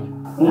like David.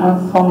 A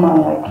handsome man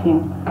like him.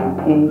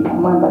 A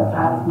man that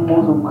has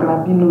most of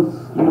carabinos,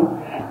 you know.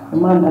 A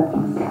man that is,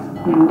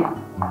 you know,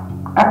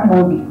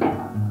 Akmobi.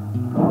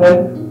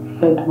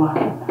 Well-fed man.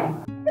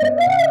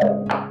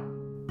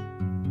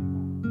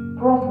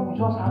 Prof will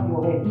just have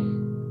your head.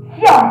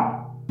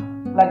 Yeah!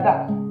 Like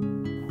that.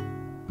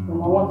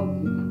 Mama, what is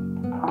it?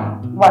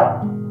 Why?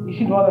 Is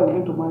she the one that's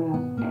going to marry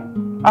us?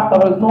 After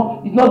all,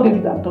 it's not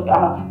David I'm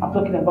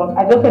talking about.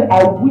 I just said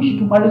I wish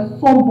to marry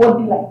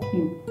somebody like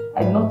him.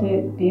 I did not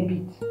say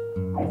David.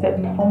 I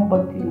said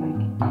somebody like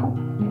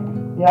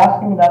him. You're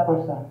asking me that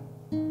question.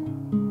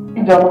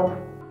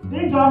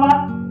 Ijoma.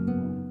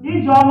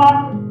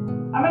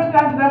 How many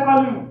times did I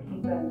call you?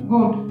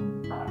 Good.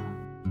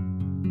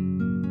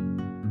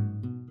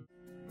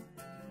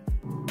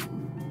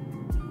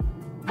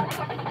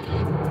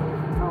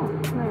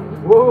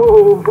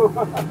 Whoa!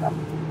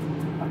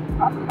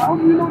 How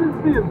do you know this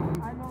film?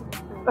 I know this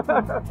film.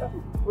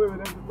 Wait a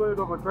minute, just turn it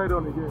off and try it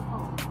on again.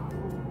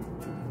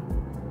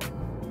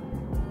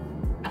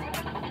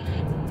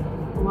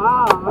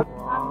 Wow.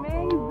 Wow.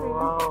 Amazing.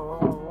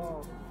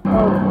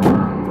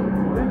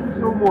 Thank you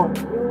so much.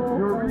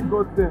 You're really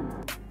godsend.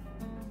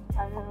 I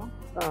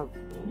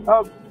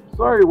know.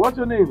 Sorry, what's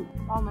your name?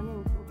 Oh, my name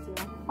is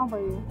Sophia. How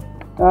about you?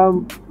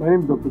 My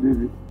name is Dr.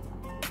 David.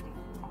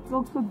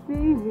 Dr.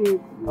 David.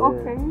 Yeah.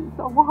 Okay.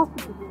 So what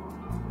hospital do you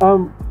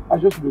want? I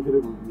just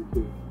relocated from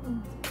the UK.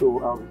 So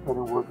I'll be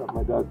starting work at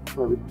my dad's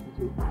private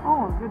hospital.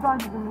 Oh, your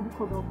dad is a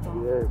medical doctor.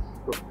 Yes,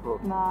 doctor.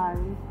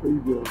 Nice.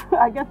 Crazy.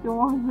 I guess your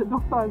mom is a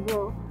doctor as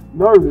well.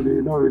 Not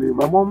really.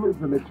 My mom is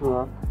a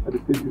lecturer at the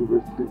State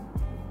University.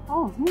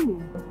 Oh, really?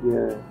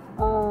 Yeah.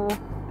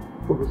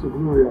 Professor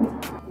Gloria.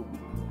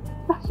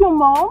 That's your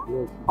mom?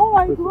 Yes. Oh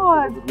my Professor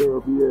God.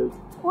 Gloria, yes.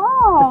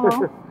 Wow.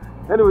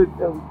 Anyway,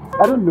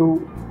 I don't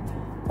know.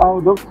 I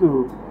would love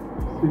to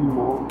see you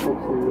more. I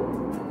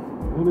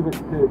don't know if I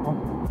can say a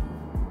compliment.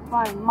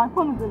 Fine. My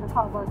phone is in the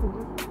car, but I can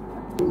just...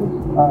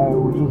 I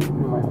will just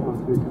put my phone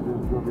so you can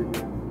just drop it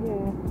here.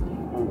 Yeah.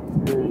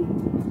 Okay.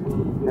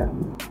 Yeah.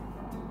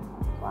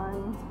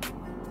 Fine.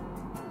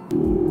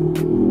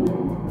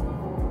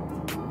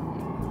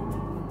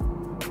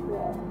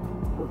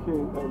 Okay,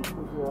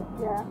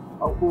 Yeah.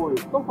 I'll call you.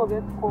 Don't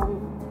forget to call me.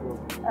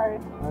 Yeah.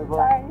 Alright. Bye.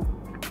 Bye.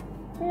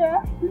 Yeah.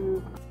 See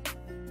you.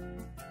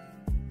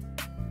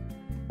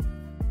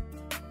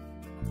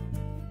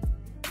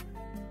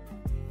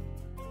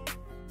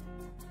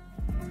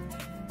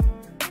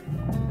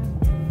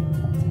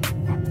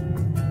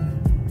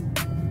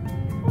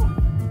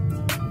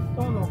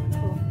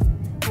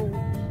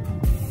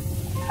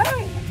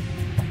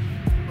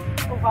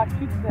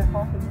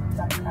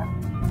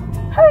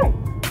 Hey!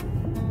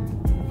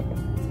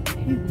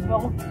 He's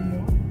wealthy.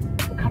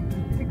 Look at the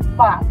six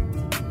pack.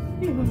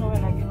 You even know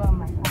when I give her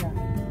my car.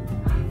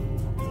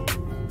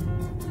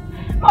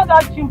 Not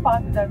that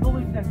chimpanzee that's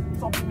always there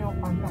stopping me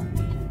up and down.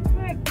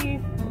 Ricky.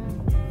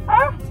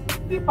 Huh?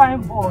 See,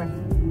 fine boy.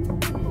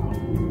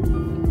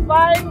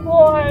 Fine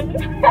boy.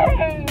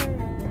 Hey!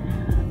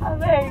 I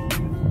like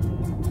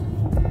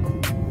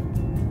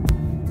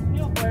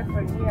new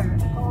boyfriend here.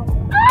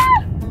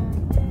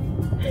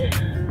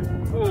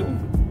 Oh.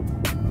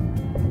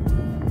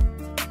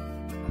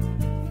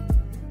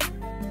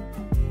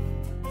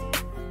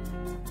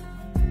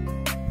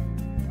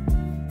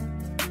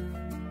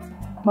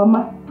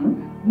 Mama,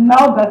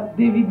 now that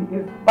David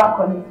is back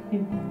on his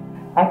feet,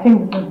 I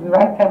think this is the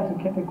right time to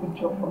get a good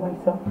job for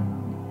myself.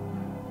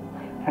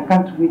 I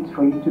can't wait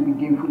for you to be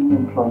gainfully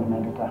employed, my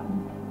daughter.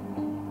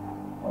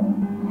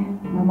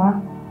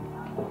 Mama,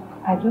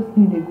 I just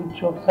need a good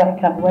job so I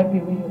can wipe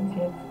away your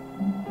tears.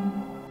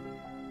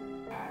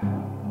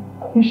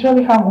 You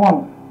surely have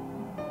one.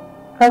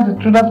 That's the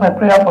truth. That's my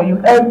prayer for you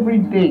every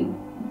day.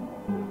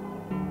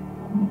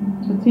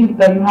 To think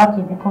that you have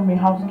to become a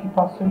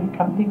housekeeper so you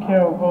can take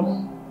care of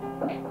us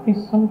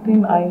is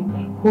something I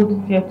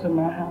hold dear to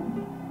my heart.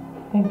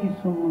 Thank you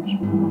so much,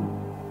 Mama.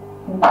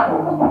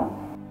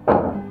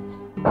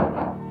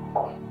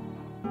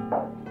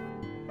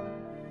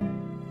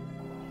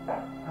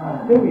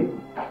 David.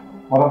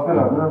 Madam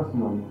Fela, good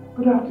afternoon.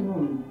 Good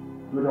afternoon.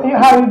 Hey,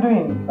 how are you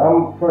doing?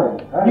 I'm fine.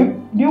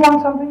 Do you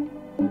want something?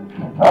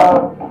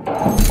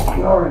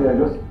 Not really, I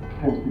just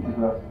came to pick you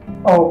class.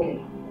 Oh, okay.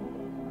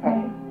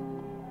 Okay.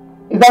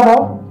 Is that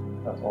all?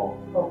 That's all.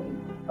 Okay.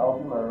 I'll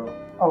be in my room.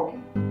 Okay.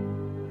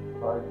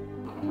 Bye.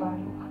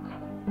 Bye.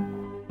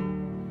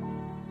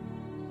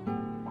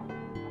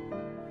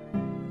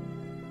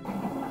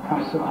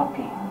 I'm so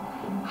happy.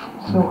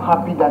 So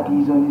happy that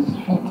he's on his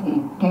feet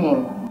again.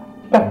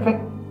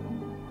 Perfect.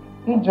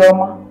 Hey,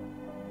 Joma.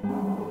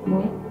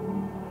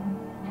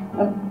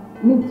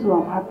 Me too,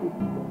 I'm happy.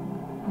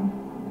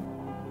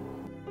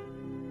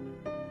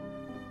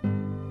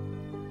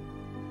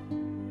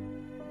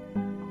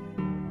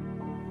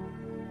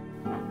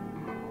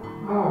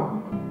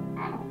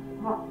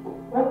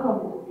 Welcome,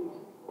 David.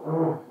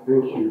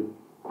 Thank you.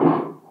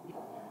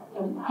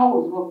 How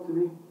was work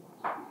today?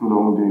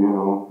 Long day, you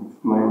know. It's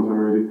 9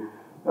 already.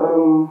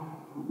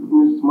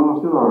 Miss Mama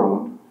still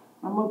around?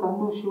 My mother,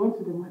 no, she went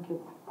to the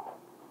market.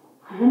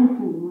 Is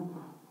anything the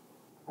matter?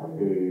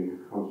 Hey,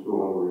 I'm so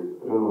hungry.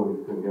 I don't know if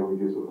you can get me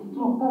get something.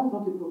 No, that's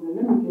not a problem.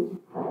 Let me get you.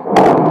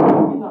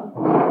 Sit down.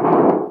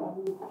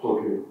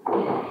 Okay.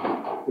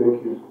 Thank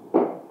you.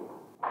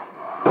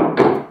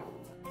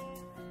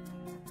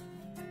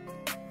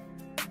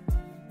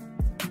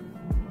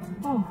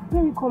 Oh,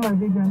 let me call my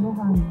baby. I know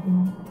how he's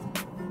doing.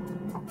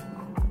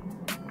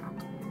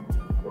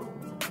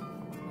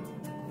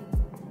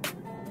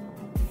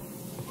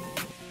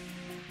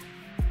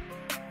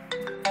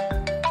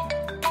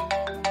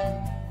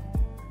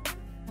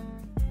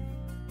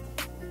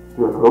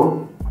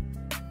 Hello?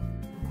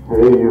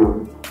 Hey, you.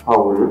 How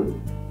are you?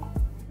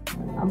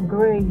 I'm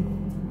great.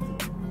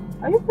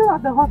 Are you still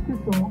at the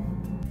hospital?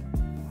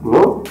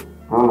 No,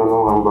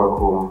 I'm back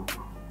home.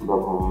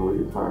 I'm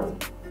really tired.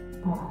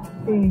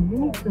 Hey, you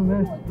need to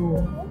rest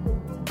though.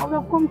 I would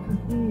have come to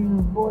see you,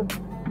 but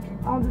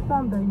I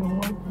understand that you're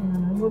working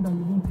and I know that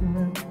you need to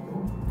rest.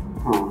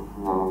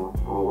 No,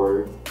 don't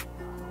worry.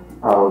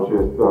 I'll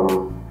just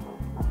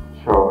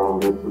shower and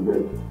get to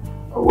bed.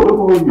 What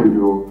about you,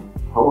 though?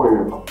 How are you?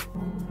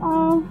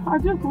 I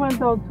just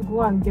went out to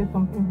go and get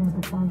some things at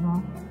the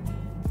plaza.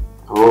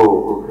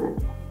 Oh,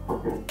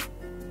 okay,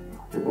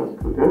 that's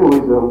good.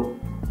 Anyways,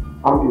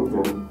 I'm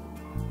eating.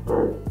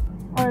 Alright.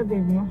 Alright,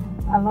 baby.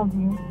 I love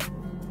you.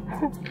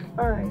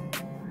 Alright.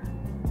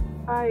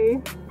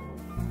 Bye.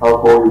 I'll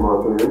call you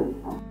back, okay?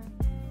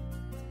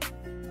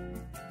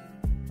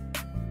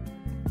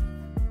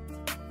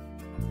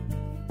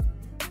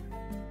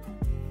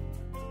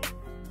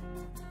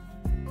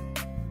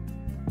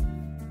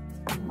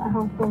 My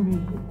handsome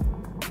baby.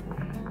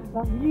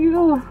 Love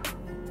you.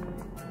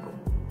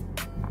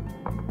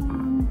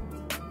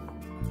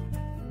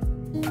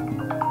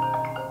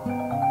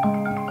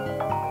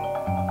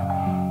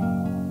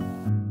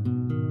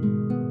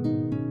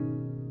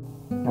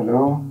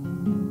 Hello?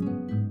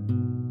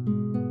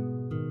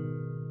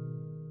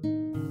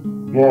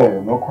 Yeah,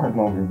 not quite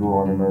long ago.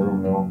 I'm in my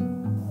room now.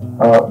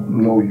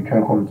 No, you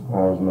can't come to the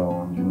house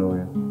now, and you know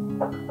it.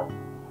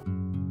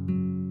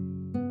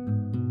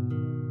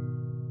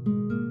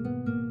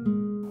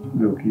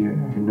 Look, yeah, I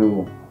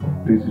know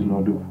this is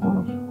not the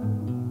fault.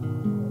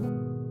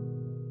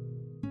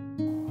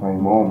 My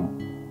mom.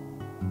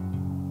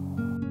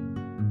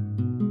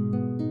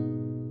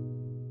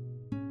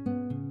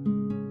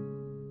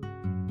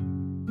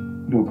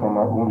 Look, I'm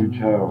my only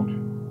child.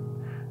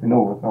 You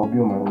know what? I'll be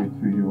on my way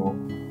to you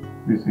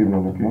this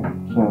evening, okay?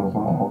 As soon as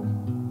I'm out.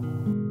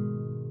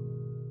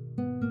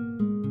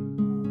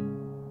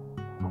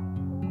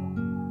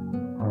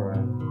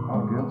 Alright,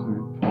 I'll get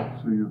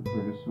to you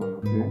very soon,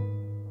 okay?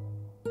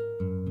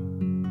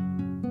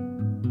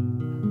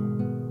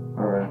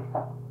 Alright.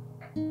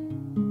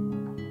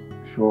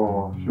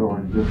 Sure,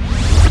 it's just...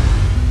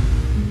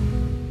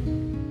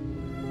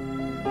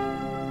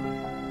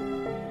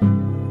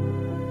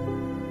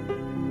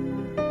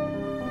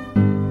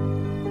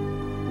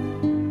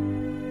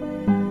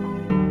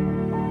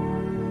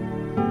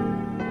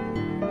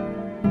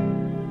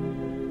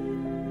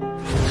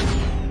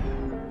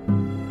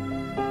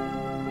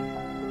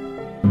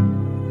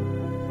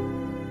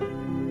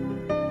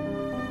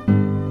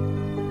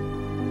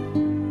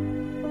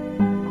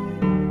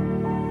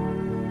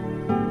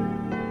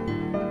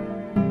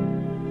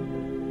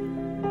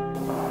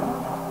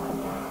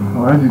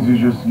 Why did you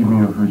just give me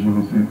your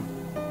virginity?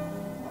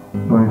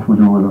 Knowing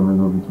fully well I'm in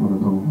love with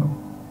another woman.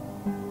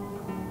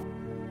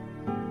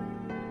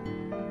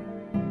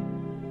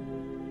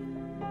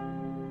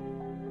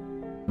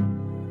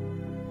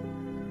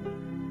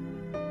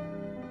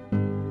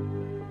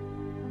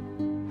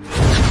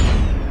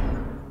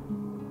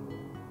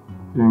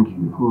 Thank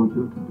you for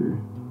that today.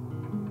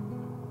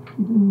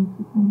 You don't need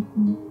to thank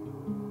me.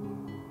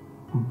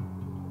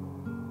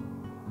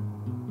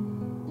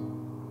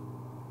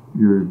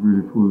 You're a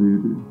beautiful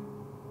lady.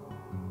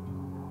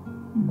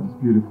 You're as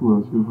beautiful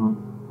as your heart.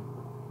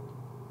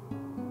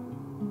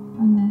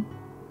 I know.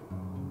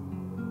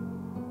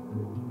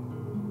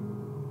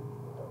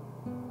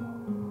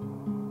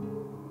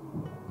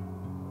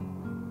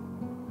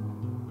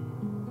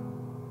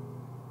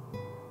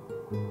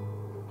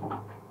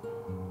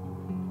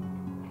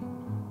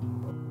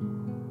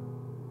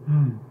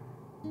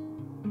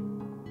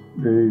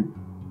 Babe.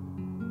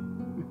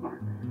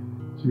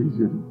 Jeez,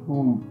 you're the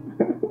bomb.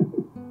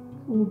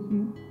 Told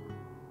you.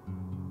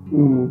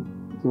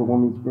 It's a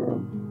woman's girl.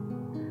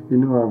 You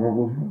know I've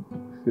ever had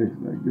sex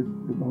like this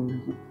the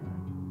longest of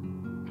time.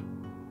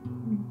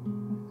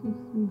 That's so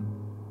sweet.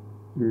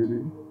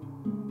 Really?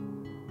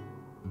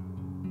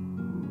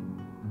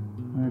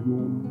 I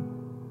know.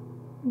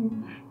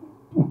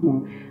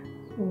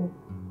 So.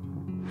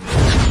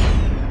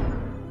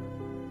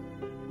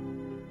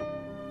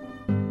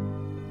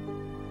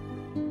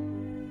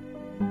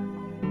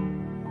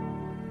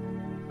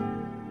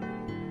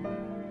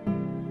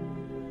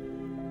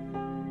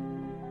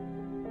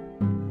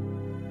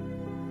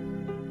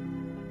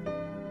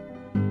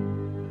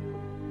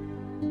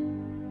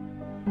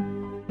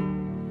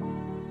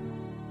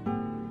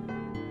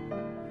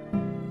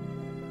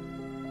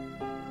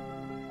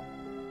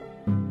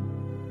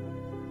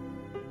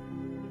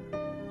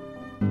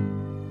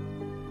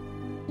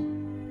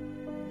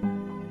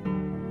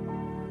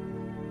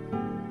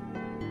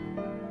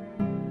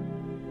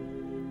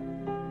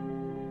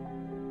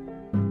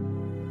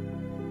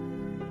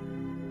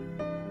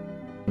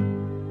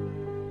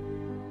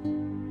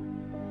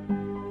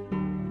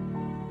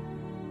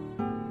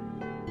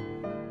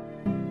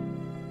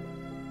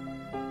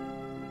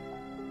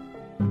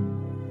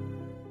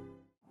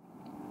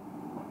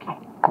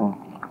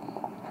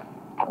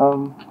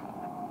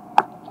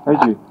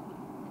 AJ,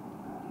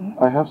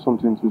 I have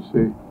something to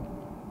say.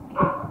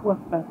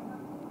 What's that?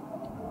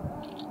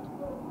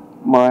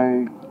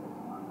 My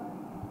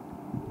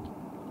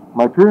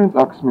parents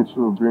asked me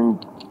to bring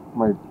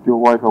the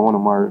wife I want to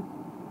marry.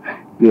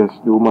 Yes,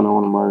 the woman I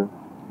want to marry.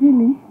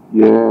 Really?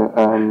 Yeah,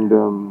 and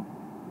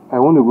I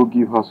want to go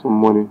give her some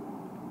money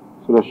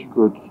so that she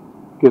could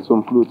get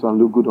some clothes and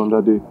look good on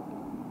that day.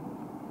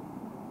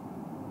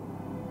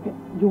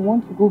 You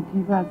want to go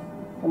give her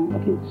some...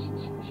 Okay,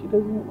 she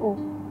doesn't... Oh,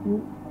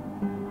 you...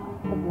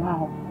 Oh,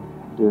 wow.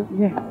 Yeah.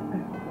 Yes.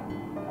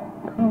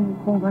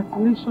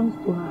 Congratulations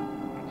to her.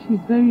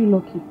 She's very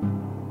lucky.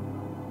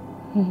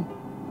 She's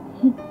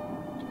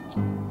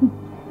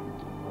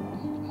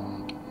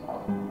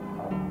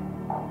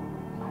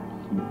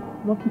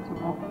lucky to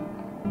have you.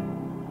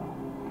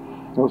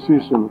 I'll see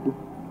you soon, okay?